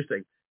quite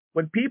interesting?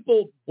 When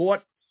people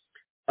bought,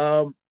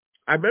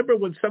 I remember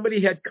when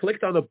somebody had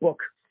clicked on a book,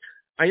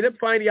 I ended up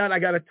finding out I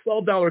got a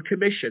 $12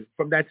 commission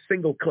from that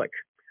single click.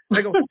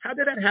 I go, how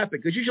did that happen?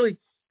 Because usually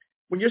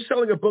when you're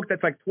selling a book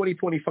that's like $20,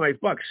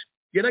 $25,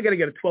 you're not going to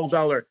get a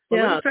 $12. But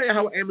let me tell you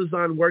how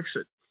Amazon works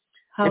it.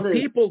 If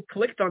people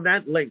clicked on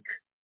that link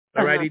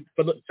all right,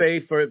 for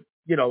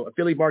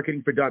affiliate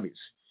marketing for dummies.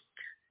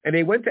 And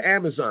they went to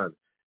Amazon.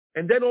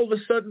 And then all of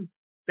a sudden,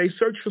 they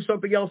searched for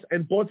something else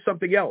and bought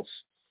something else.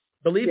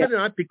 Believe it or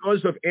not,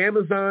 because of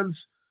Amazon's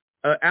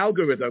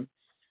algorithm,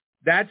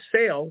 that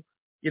sale,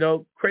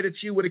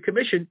 credits you with a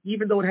commission,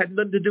 even though it had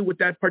nothing to do with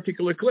that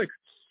particular click.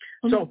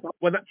 So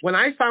when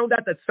I found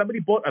out that somebody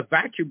bought a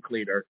vacuum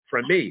cleaner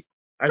from me,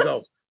 I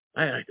go,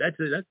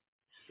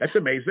 that's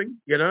amazing.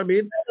 You know what I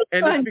mean?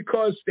 And it's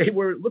because they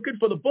were looking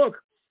for the book,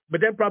 but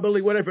then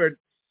probably whatever,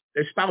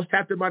 their spouse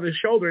tapped them on the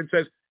shoulder and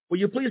says, will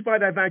you please buy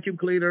that vacuum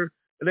cleaner?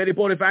 And then they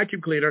bought a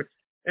vacuum cleaner,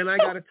 and I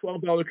got a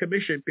 $12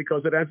 commission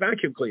because of that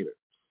vacuum cleaner.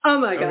 Oh,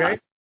 my God.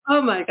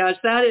 Oh, my gosh.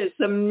 That is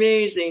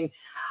amazing.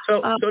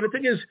 So the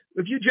thing is,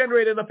 if you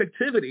generate enough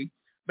activity,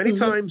 many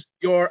times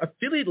your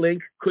affiliate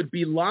link could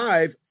be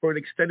live for an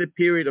extended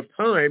period of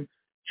time,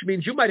 which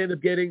means you might end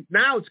up getting,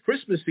 now it's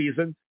Christmas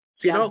season,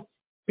 so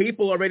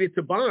people are ready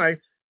to buy.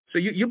 So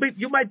you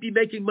might be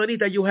making money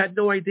that you had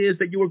no ideas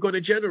that you were going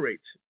to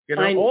generate.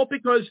 All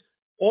because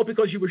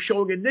you were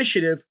showing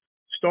initiative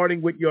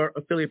starting with your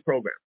affiliate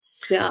program.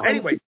 Yeah.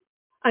 Anyway.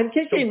 I'm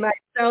kicking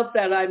myself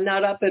that I'm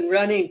not up and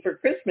running for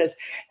Christmas.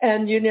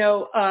 And,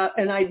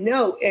 and I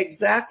know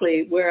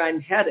exactly where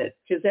I'm headed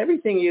because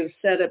everything you've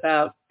said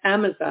about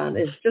Amazon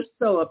is just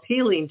so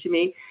appealing to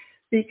me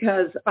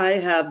because I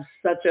have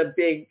such a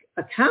big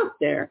account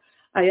there.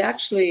 I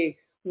actually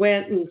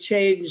went and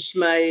changed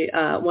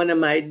my one of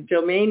my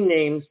domain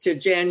names to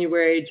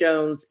January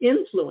Jones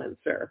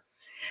Influencer.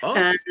 Oh.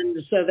 And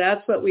so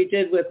that's what we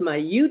did with my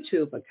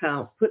YouTube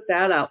account, put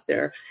that out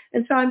there.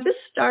 And so I'm just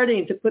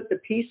starting to put the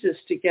pieces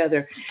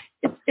together.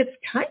 It's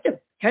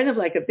kind of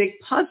like a big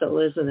puzzle,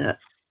 isn't it?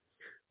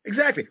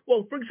 Exactly.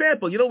 Well, for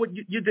example, you know what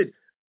you did?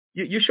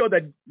 You showed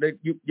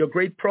your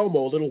great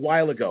promo a little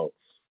while ago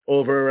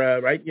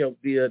over,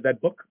 that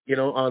book,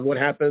 on what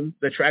happened,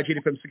 the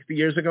tragedy from 60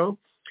 years ago.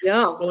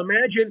 Yeah. Well,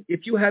 imagine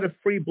if you had a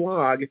free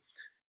blog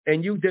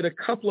and you did a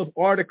couple of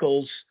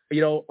articles,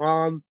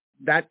 on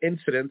that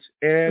incident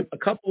and a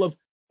couple of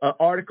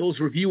articles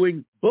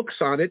reviewing books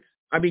on it.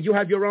 I mean, you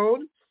have your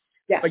own,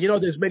 but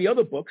there's many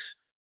other books.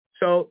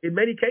 So in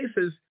many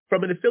cases,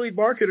 from an affiliate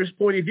marketer's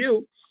point of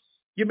view,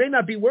 you may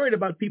not be worried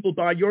about people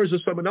buying yours or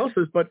someone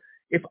else's, but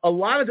if a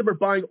lot of them are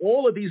buying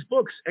all of these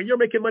books and you're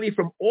making money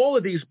from all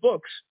of these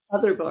books,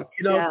 other books,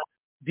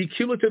 the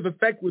cumulative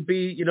effect would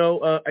be,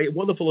 a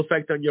wonderful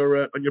effect on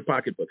your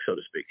pocketbook, so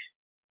to speak.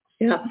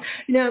 Yeah.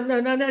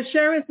 No.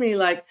 Share with me,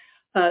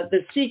 the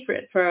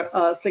secret for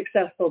a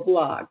successful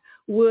blog.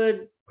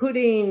 Would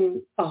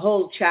putting a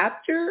whole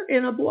chapter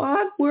in a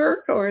blog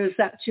work, or is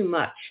that too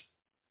much?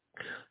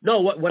 No,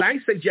 what I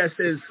suggest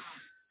is,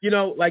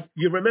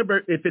 you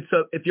remember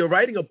if you're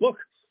writing a book,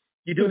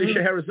 you do the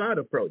Scheherazade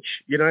approach.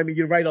 You know what I mean?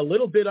 You write a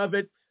little bit of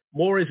it.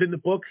 More is in the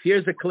book.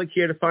 Here's a click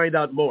here to find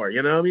out more.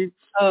 You know what I mean?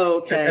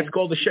 Oh, okay. That's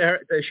called the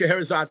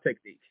Scheherazade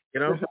technique,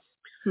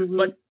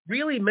 But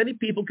really, many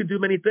people can do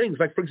many things.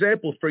 Like, for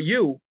example, for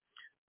you,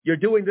 you're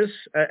doing this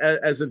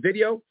as a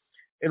video.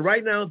 And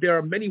right now, there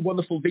are many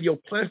wonderful video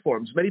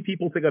platforms. Many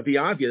people think of the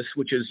obvious,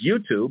 which is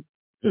YouTube,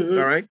 all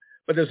right?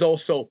 But there's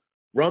also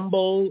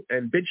Rumble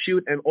and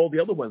BitChute and all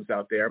the other ones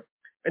out there.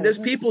 And there's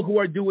people who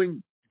are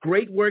doing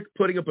great work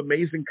putting up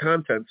amazing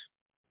content.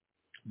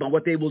 But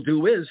what they will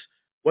do is,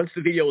 once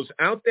the video is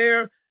out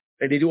there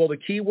and they do all the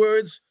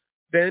keywords,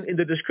 then in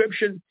the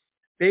description,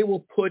 they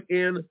will put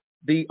in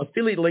the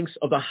affiliate links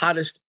of the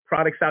hottest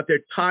products out there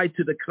tied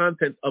to the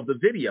content of the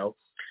video.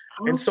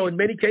 And so in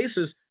many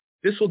cases,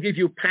 this will give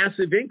you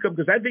passive income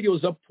because that video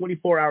is up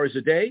 24 hours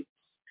a day.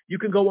 You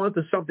can go on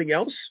to something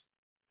else,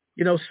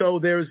 so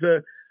there's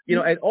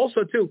and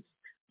also too,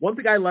 one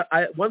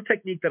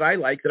technique that I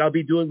like that I'll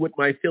be doing with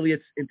my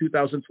affiliates in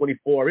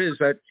 2024 is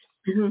that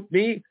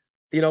me,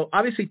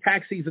 obviously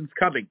tax season's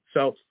coming.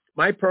 So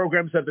my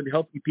programs have been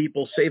helping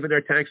people saving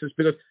their taxes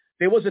because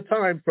there was a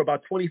time for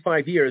about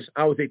 25 years,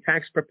 I was a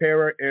tax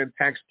preparer and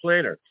tax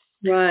planner.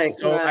 Right.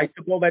 So I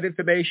took all that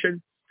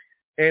information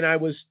and I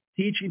was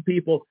teaching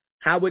people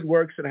how it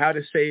works and how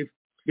to save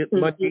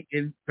money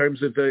in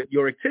terms of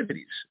your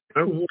activities.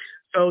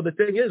 So the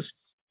thing is,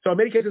 so in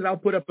many cases, I'll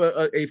put up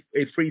a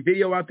free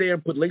video out there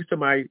and put links to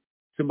my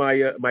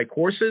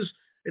courses,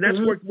 and that's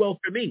worked well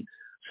for me.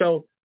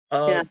 So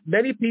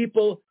many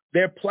people,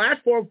 their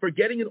platform for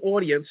getting an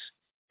audience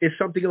is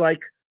something like,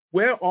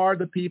 where are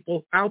the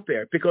people out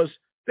there? Because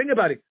think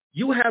about it,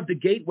 you have the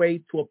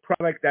gateway to a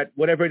product that,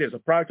 whatever it is, a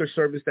product or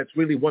service that's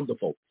really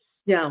wonderful.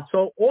 Yeah.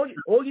 So all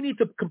you need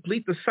to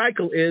complete the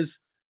cycle is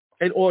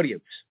an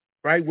audience,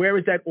 right? Where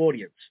is that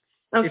audience?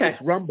 Okay. If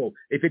it's Rumble,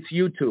 if it's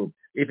YouTube,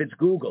 if it's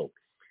Google.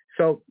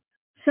 So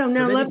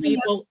now let me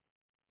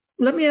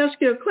ask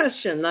you a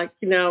question.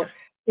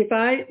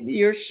 If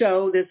your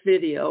show, this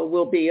video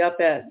will be up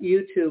at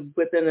YouTube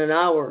within an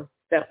hour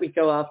that we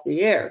go off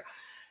the air.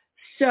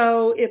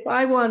 So if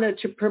I wanted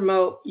to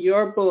promote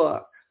your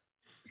book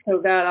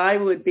so that I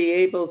would be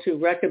able to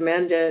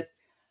recommend it,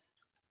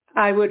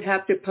 I would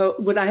have to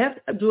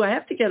do I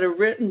have to get a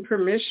written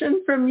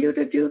permission from you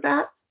to do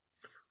that?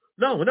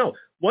 No.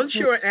 Once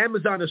you're an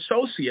Amazon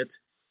associate,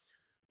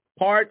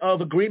 part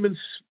of agreements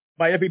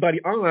by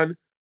everybody on,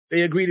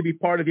 they agree to be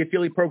part of the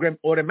affiliate program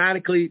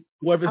automatically,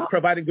 whoever's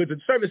providing goods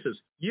and services.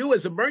 You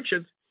as a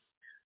merchant,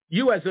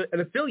 you as an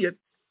affiliate,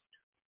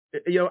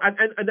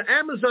 and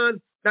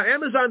Amazon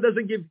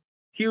doesn't give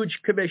huge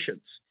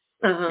commissions.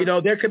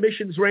 Their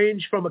commissions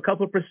range from a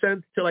couple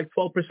percent to like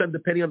 12%,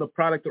 depending on the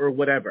product or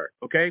whatever.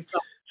 Okay.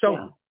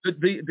 So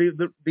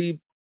the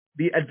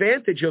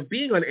advantage of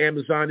being on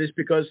Amazon is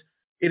because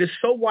it is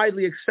so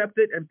widely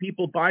accepted and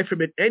people buy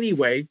from it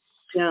anyway.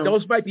 Yeah.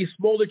 Those might be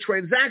smaller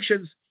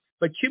transactions,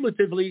 but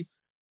cumulatively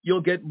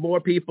you'll get more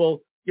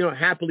people,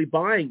 happily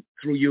buying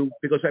through you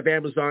because of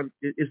Amazon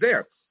is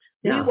there.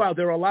 Yeah. Meanwhile,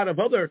 there are a lot of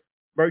other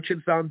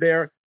merchants on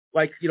there,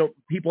 like,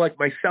 people like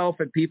myself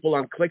and people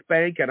on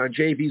ClickBank and on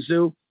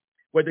JVZoo,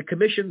 where the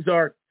commissions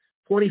are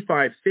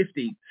 25,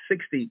 50,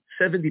 60,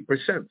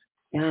 70%.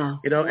 Yeah.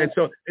 And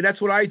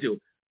that's what I do.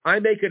 I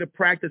make it a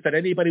practice that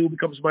anybody who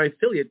becomes my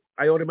affiliate,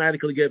 I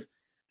automatically give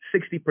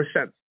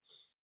 60%.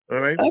 All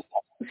right. Okay.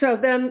 So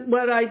then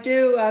what I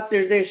do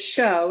after this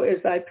show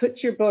is I put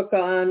your book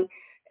on,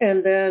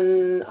 and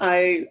then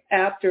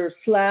after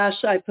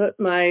Flash, I put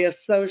my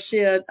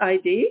associate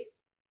ID.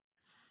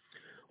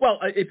 Well,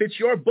 if it's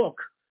your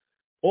book,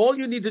 all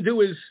you need to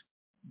do is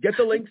get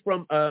the link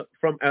from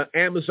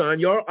Amazon.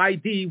 Your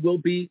ID will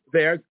be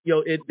there.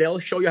 They'll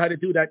show you how to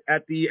do that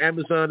at the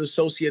Amazon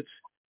Associates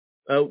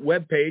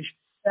webpage.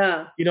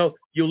 Yeah.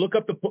 You look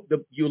up the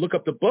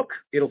book.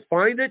 It'll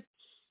find it.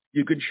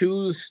 You can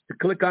choose to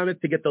click on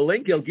it to get the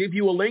link. It'll give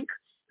you a link.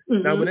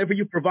 Mm-hmm. Now, whenever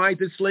you provide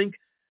this link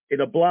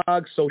in a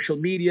blog, social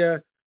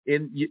media,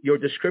 in your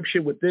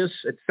description with this,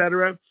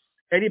 etc.,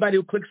 anybody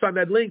who clicks on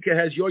that link, it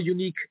has your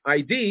unique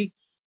ID,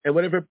 and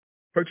whatever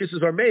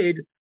purchases are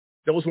made,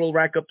 those will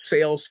rack up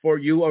sales for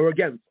you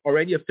or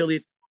any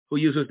affiliate who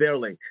uses their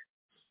link.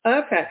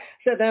 Okay.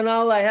 So then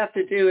all I have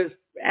to do is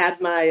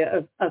add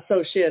my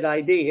associate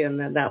ID, and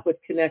then that would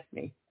connect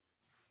me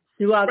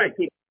to other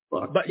people.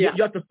 But you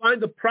have to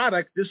find the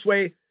product. This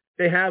way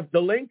they have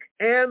the link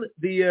and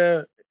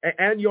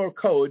and your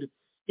code,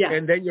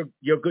 and then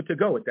you're good to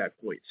go at that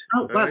point.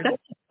 Oh, wow, right?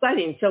 That's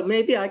exciting. So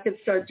maybe I could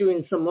start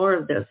doing some more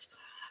of this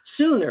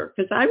sooner,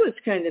 because I was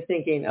kind of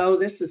thinking,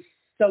 this is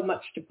so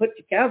much to put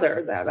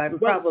together that I'm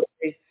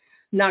probably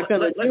not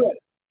going to do it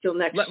till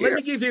next year. Let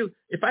me give you,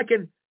 if I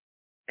can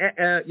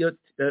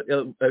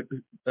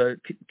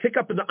kick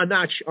up a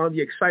notch on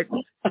the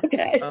excitement.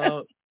 Okay.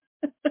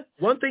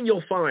 One thing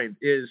you'll find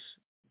is,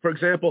 for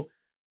example,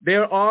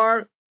 there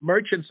are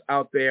merchants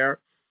out there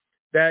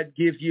that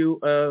give you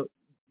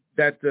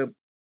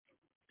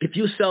if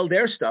you sell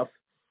their stuff,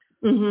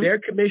 mm-hmm. their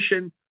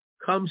commission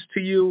comes to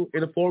you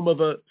in the form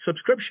of a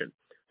subscription.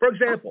 For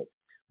example,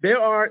 there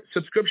are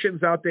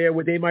subscriptions out there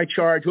where they might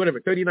charge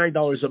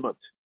 $39 a month.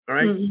 All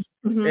right,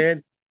 mm-hmm.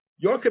 and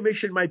your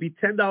commission might be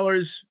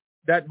 $10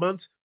 that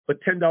month,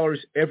 but $10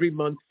 every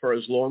month for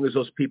as long as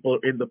those people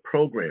are in the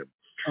program.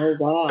 Oh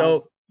wow!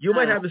 So you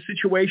might have a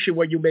situation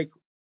where you make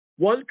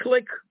one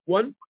click,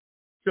 one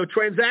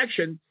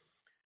transaction,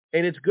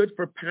 and it's good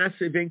for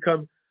passive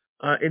income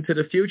into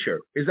the future.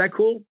 Is that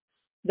cool?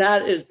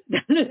 That is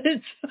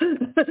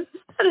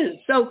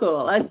so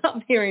cool. I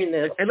love hearing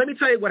this. And let me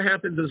tell you what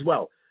happens as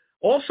well.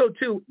 Also,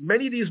 too,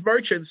 many of these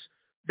merchants,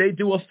 they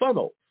do a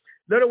funnel.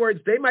 In other words,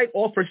 they might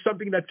offer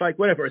something that's like, a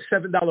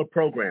 $7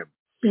 program.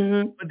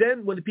 Mm-hmm. But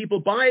then when the people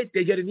buy it,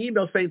 they get an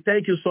email saying,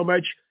 thank you so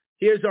much.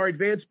 Here's our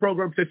advanced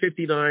program for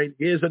 $59.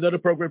 Here's another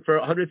program for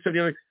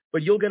 $179.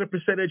 But you'll get a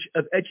percentage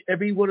of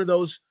every one of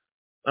those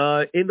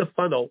in the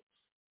funnel,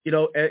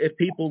 if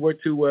people were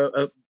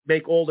to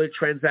make all the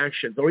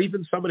transactions or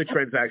even some of the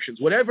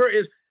transactions, whatever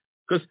is,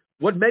 because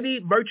what many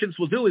merchants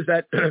will do is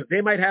that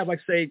they might have,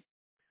 let's say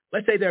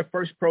their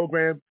first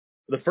program,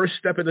 the first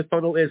step in the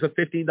funnel is a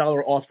 $15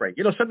 offering,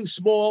 something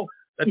small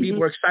that mm-hmm.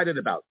 people are excited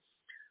about.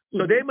 So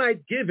mm-hmm. they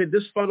might give in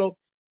this funnel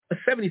a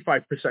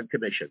 75%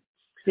 commission.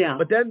 Yeah.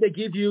 But then they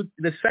give you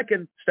the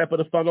second step of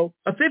the funnel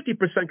a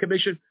 50%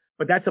 commission,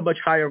 but that's a much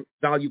higher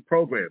value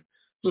program.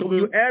 So mm-hmm. when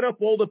you add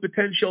up all the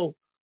potential,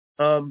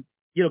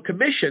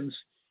 commissions,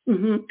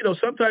 mm-hmm.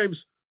 Sometimes,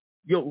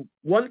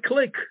 one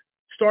click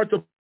starts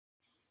a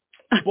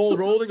ball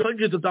rolling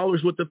hundreds of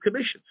dollars worth of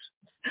commissions.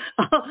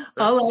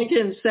 All I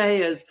can say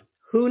is,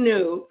 who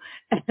knew?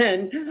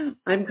 And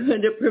I'm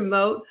going to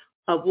promote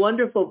a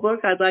wonderful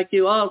book I'd like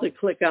you all to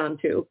click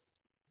onto.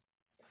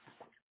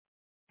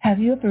 Have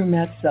you ever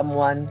met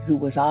someone who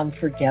was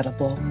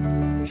unforgettable?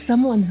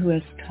 Someone who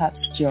has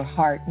touched your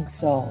heart and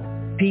soul?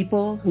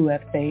 People who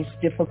have faced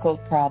difficult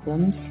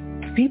problems?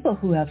 People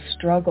who have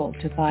struggled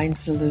to find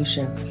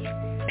solutions?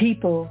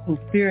 People who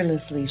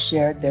fearlessly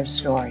shared their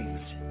stories?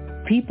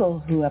 People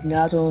who have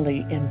not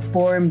only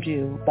informed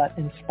you but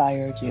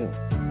inspired you?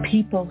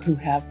 People who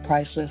have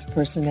priceless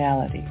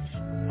personalities?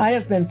 I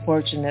have been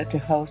fortunate to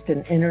host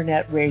an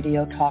internet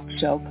radio talk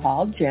show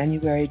called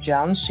January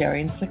Jones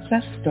Sharing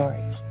Success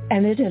Stories.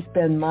 And it has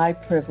been my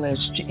privilege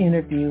to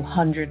interview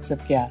hundreds of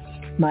guests.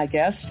 My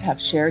guests have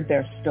shared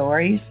their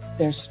stories,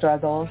 their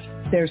struggles,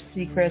 their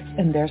secrets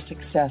and their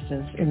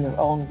successes in their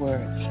own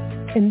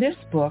words. In this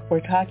book,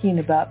 we're talking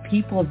about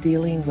people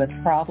dealing with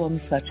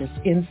problems such as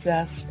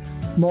incest,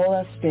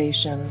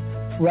 molestation,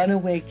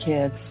 runaway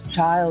kids,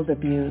 child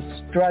abuse,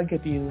 drug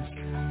abuse,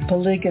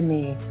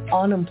 polygamy,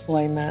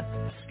 unemployment,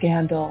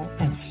 scandal,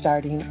 and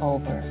starting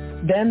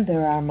over. Then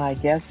there are my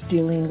guests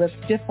dealing with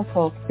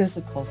difficult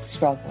physical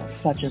struggles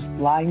such as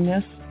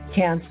blindness,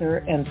 cancer,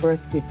 and birth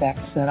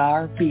defects that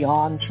are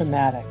beyond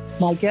traumatic.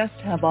 My guests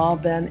have all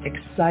been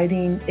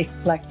exciting,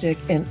 eclectic,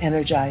 and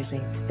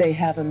energizing. They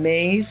have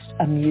amazed,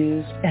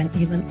 amused, and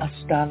even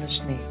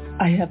astonished me.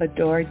 I have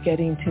adored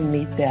getting to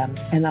meet them,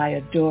 and I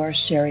adore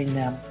sharing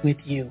them with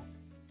you.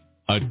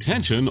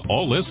 Attention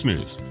all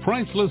listeners.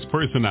 Priceless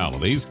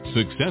Personalities,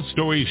 Success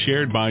Stories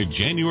Shared by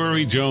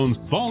January Jones,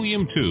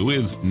 Volume 2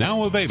 is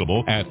now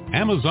available at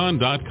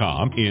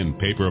Amazon.com in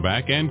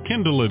paperback and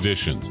Kindle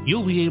editions.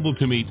 You'll be able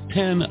to meet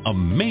 10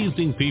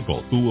 amazing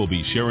people who will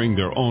be sharing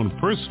their own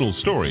personal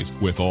stories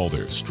with all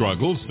their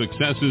struggles,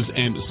 successes,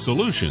 and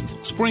solutions,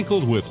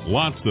 sprinkled with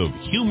lots of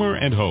humor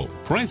and hope.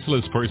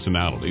 Priceless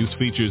Personalities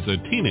features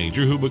a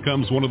teenager who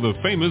becomes one of the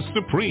famous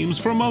Supremes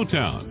from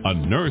Motown, a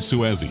nurse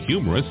who as a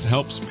humorist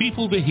helps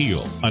people to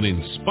heal, an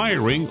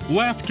inspiring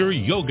laughter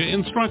yoga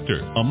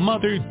instructor, a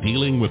mother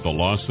dealing with the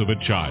loss of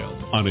a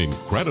child, an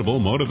incredible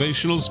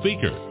motivational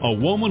speaker, a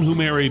woman who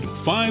married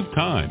 5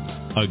 times,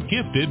 a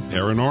gifted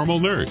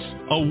paranormal nurse,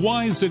 a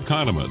wise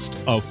economist,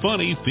 a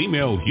funny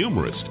female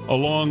humorist,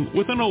 along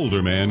with an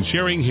older man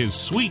sharing his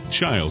sweet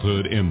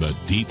childhood in the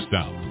Deep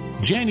South.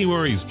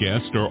 January's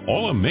guests are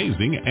all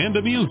amazing and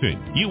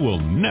amusing. You will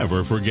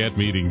never forget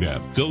meeting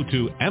them. Go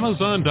to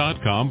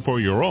Amazon.com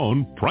for your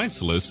own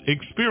priceless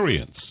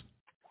experience.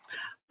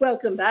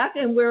 Welcome back,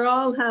 and we're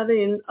all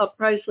having a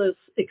priceless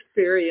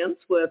experience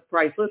with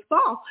Priceless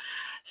Paul.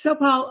 So,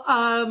 Paul,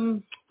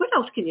 what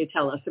else can you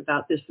tell us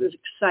about this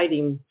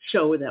exciting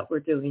show that we're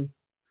doing?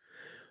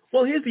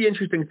 Well, here's the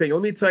interesting thing.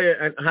 Let me tell you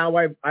how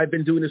I've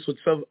been doing this with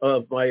some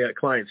of my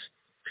clients.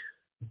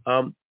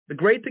 The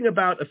great thing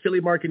about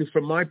affiliate marketing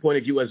from my point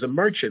of view as a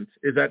merchant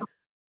is that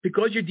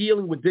because you're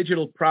dealing with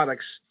digital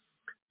products,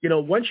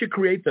 once you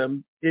create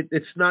them,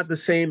 it's not the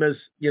same as,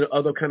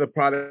 other kind of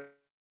products.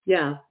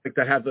 Yeah, like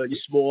that have a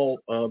small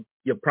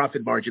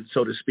profit margin,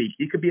 so to speak.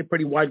 It could be a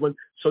pretty wide one,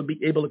 so be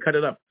able to cut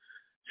it up.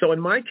 So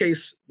in my case,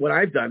 what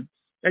I've done,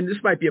 and this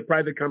might be a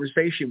private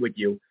conversation with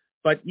you,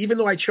 but even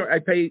though I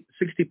pay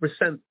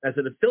 60% as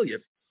an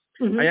affiliate,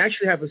 mm-hmm. I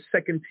actually have a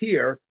second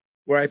tier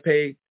where I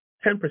pay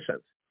 10%.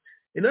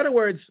 In other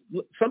words,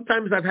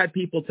 sometimes I've had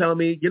people tell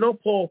me,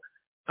 Paul,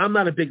 I'm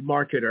not a big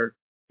marketer,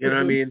 you know mm-hmm. what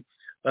I mean?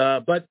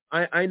 But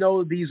I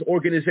know these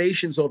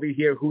organizations over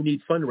here who need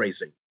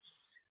fundraising.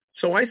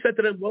 So I said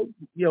to them,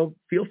 well,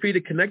 feel free to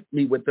connect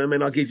me with them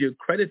and I'll give you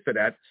credit for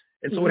that.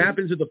 And so mm-hmm. what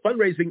happens is the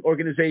fundraising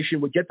organization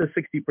would get the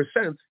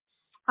 60%.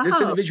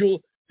 Oh.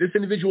 This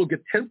individual will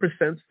get 10%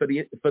 for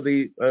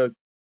the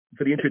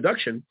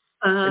introduction.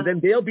 Uh-huh. And then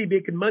they'll be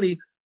making money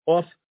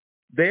off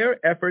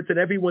their efforts and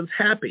everyone's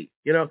happy,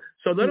 So in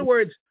mm-hmm. other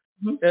words,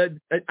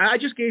 I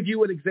just gave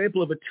you an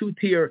example of a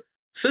 2-tier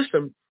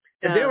system.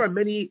 And there are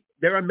many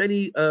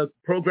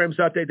programs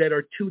out there that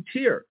are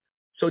 2-tier.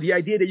 So the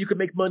idea that you can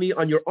make money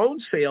on your own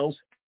sales,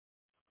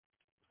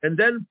 and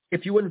then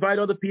if you invite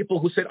other people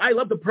who said, I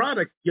love the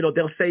product,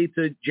 they'll say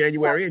to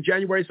January, and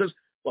January says,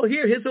 well,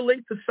 here's a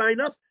link to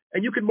sign up,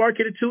 and you can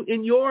market it to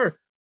in your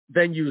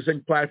venues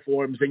and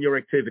platforms and your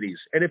activities.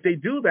 And if they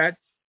do that,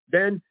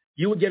 then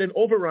you would get an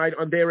override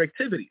on their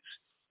activities.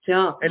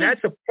 Yeah. And that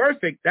is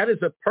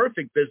a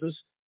perfect business,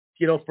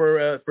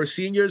 for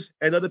seniors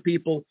and other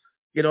people,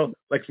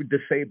 like for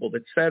disabled,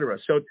 et cetera.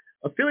 So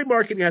affiliate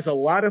marketing has a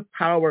lot of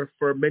power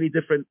for many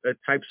different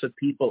types of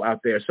people out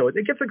there. So it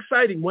gets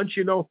exciting once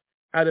you know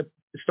how to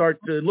start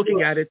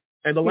looking at it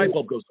and the light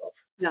bulb goes off.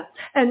 Yeah.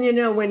 And,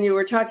 when you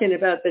were talking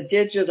about the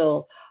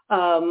digital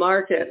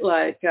market,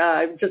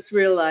 I just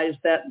realized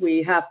that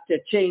we have to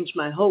change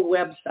my whole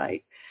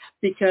website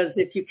because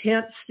if you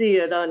can't see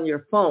it on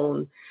your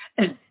phone,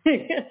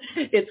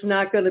 it's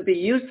not going to be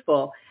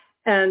useful.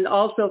 And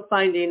also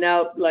finding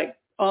out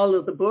all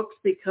of the books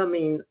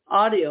becoming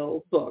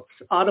audio books,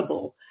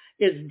 Audible,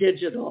 is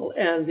digital,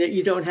 and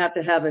you don't have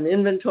to have an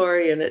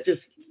inventory, and it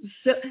just...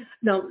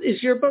 Now,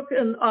 is your book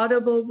an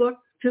Audible book,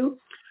 too?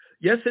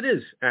 Yes, it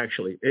is,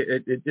 actually.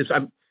 It is.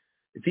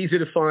 It's easy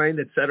to find,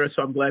 et cetera,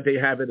 so I'm glad they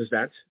have it as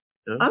that.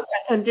 Okay.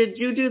 And did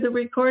you do the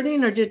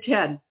recording, or did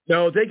Ted?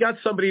 No, they got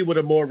somebody with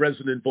a more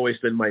resonant voice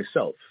than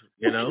myself,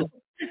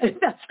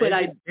 That's what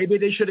Maybe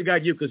they should have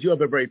got you, because you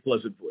have a very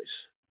pleasant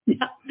voice.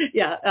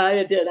 Yeah,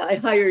 I did. I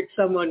hired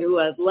someone who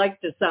I'd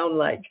like to sound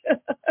like.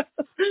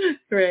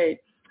 Great.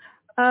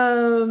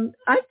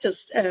 I just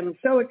am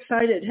so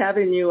excited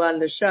having you on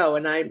the show,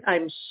 and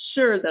I'm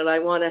sure that I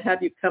want to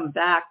have you come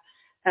back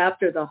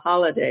after the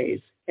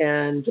holidays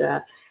and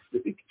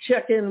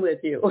check in with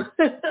you.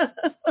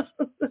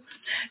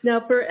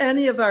 Now, for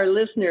any of our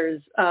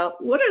listeners,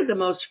 what are the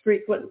most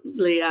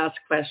frequently asked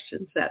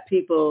questions that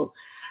people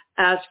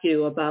ask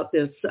you about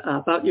this,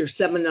 about your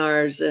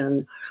seminars,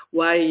 and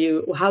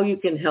how you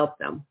can help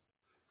them?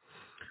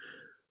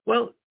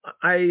 Well,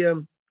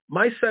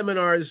 my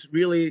seminars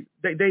really,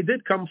 they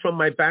did come from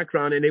my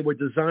background, and they were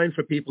designed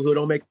for people who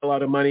don't make a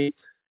lot of money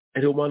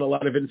and who want a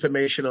lot of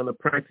information on the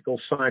practical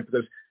side,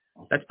 because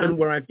that's been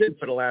where I've been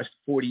for the last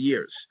 40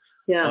 years.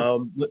 Yeah.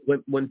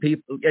 When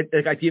people,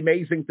 like, the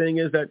amazing thing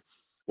is that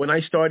when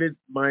I started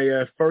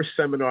my first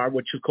seminar,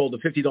 which is called the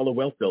 $50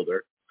 Wealth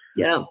Builder,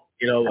 Yeah.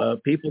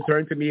 People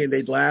turn to me and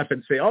they'd laugh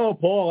and say, "Oh,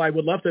 Paul, I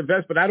would love to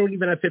invest, but I don't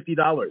even have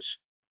 $50.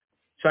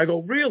 So I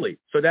go, "Really?"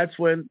 So that's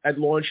when I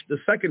launched the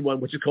second one,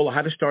 which is called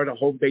How to Start a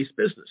Home-Based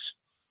Business.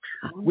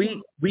 Oh.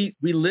 We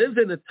live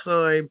in a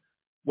time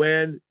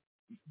when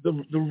the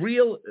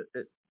real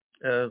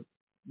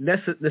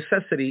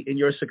necessity in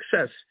your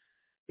success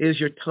is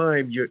your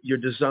time, your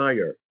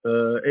desire.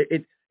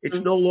 It's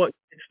no longer,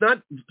 it's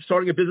not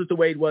starting a business the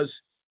way it was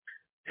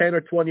 10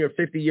 or 20 or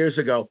 50 years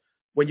ago,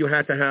 when you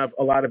had to have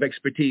a lot of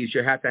expertise.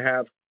 You had to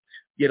have,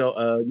 you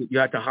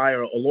had to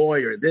hire a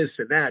lawyer, this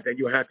and that, and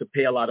you had to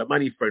pay a lot of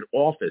money for an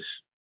office.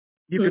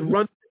 You can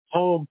run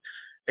home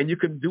and you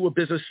can do a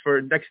business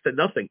for next to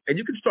nothing. And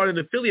you can start an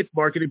affiliate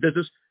marketing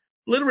business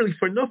literally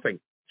for nothing.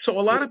 So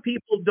a lot of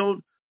people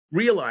don't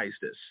realize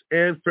this.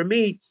 And for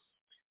me,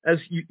 as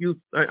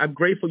I'm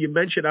grateful you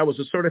mentioned, I was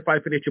a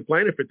certified financial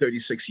planner for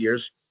 36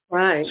 years.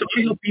 Right. So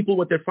I help people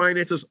with their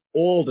finances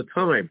all the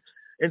time.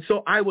 And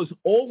so I was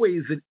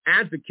always an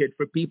advocate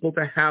for people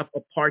to have a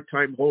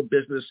part-time home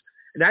business.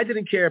 And I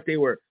didn't care if they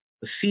were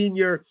a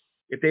senior,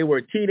 if they were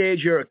a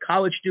teenager, a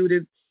college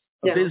student,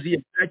 a busy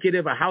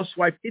executive, a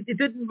housewife. It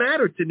didn't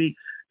matter to me,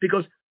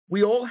 because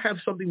we all have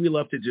something we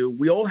love to do.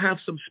 We all have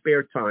some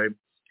spare time.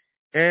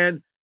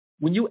 And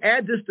when you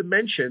add this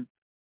dimension,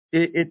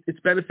 it's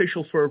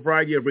beneficial for a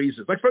variety of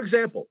reasons. Like, for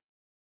example,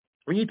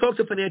 when you talk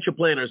to financial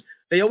planners,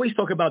 they always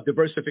talk about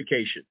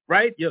diversification,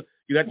 right? You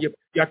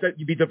have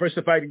to be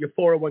diversified in your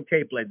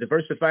 401k plan,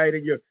 diversified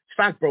in your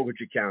stock brokerage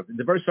account, and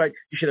diversified.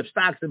 You should have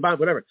stocks and bonds,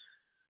 whatever.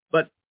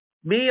 But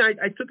me,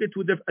 I took it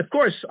to a different. Of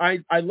course,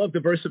 I love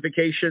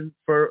diversification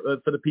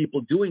for the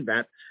people doing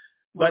that.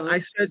 But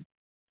I said,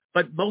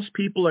 but most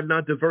people are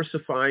not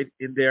diversified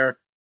in their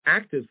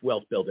active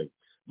wealth building.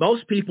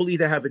 Most people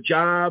either have a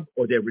job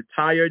or they're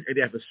retired and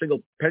they have a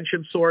single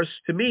pension source.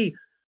 To me,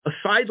 a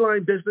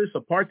sideline business,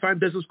 a part-time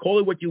business, call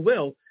it what you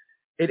will,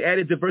 it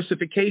added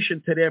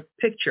diversification to their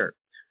picture.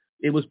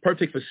 It was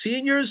perfect for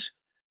seniors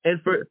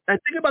and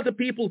think about the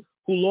people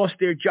who lost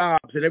their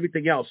jobs and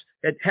everything else.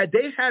 Had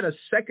they had a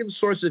second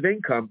source of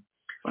income,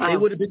 they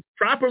would have been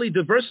properly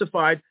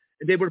diversified,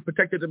 and they would have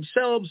protected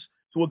themselves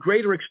to a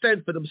greater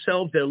extent for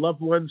themselves, their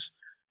loved ones,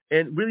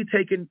 and really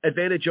taken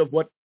advantage of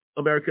what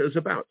America is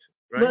about.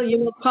 Right?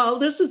 Well, Paul,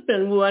 this has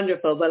been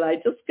wonderful, but I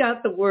just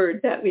got the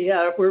word that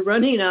we're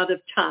running out of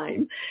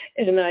time.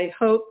 And I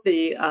hope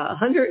the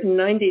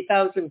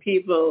 190,000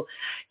 people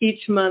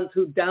each month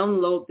who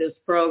download this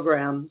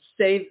program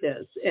save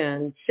this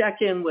and check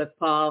in with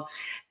Paul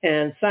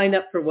and sign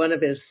up for one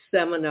of his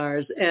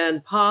seminars.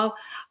 And Paul,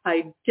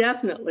 I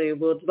definitely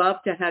would love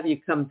to have you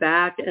come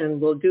back,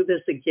 and we'll do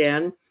this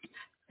again.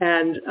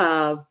 And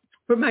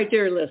for my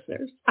dear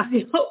listeners,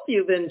 I hope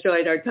you've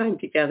enjoyed our time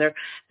together,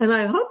 and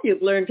I hope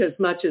you've learned as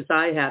much as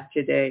I have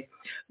today.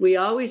 We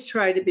always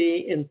try to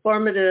be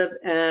informative,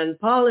 and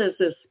Paul is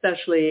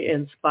especially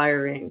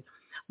inspiring.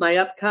 My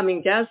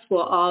upcoming guests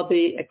will all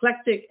be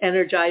eclectic,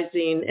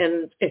 energizing,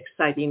 and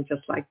exciting,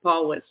 just like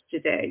Paul was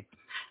today.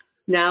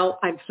 Now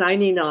I'm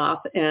signing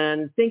off,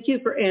 and thank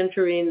you for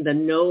entering the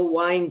no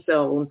wine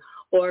zone,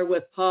 or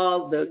with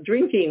Paul, the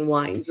drinking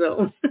wine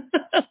zone.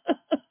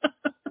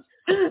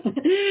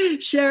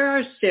 Share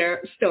our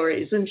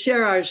stories and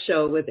share our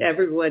show with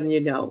everyone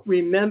you know.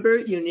 Remember,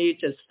 you need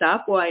to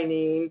stop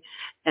whining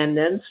and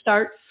then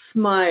start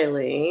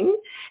smiling.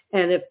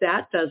 And if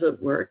that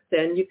doesn't work,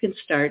 then you can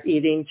start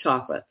eating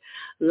chocolate.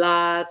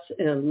 Lots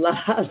and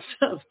lots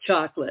of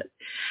chocolate.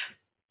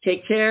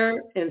 Take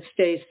care and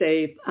stay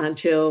safe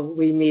until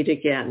we meet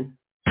again.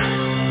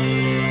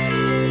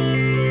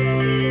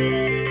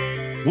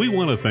 We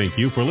want to thank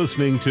you for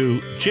listening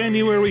to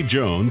January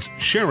Jones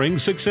Sharing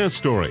Success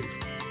Stories.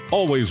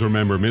 Always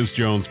remember Ms.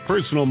 Jones'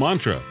 personal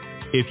mantra,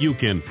 if you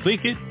can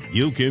think it,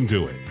 you can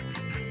do it.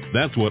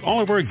 That's what all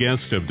of our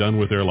guests have done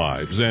with their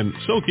lives, and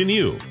so can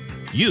you.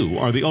 You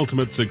are the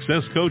ultimate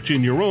success coach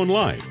in your own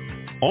life.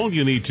 All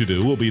you need to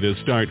do will be to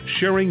start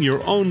sharing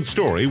your own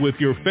story with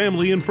your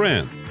family and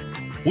friends.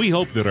 We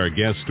hope that our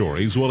guest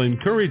stories will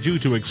encourage you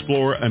to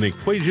explore an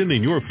equation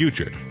in your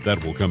future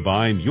that will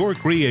combine your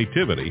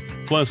creativity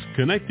plus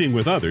connecting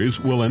with others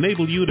will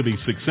enable you to be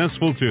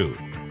successful too.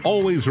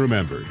 Always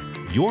remember,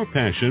 your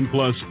passion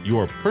plus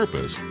your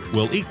purpose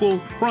will equal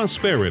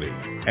prosperity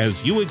as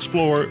you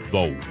explore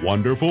the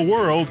wonderful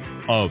world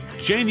of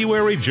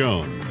January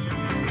Jones.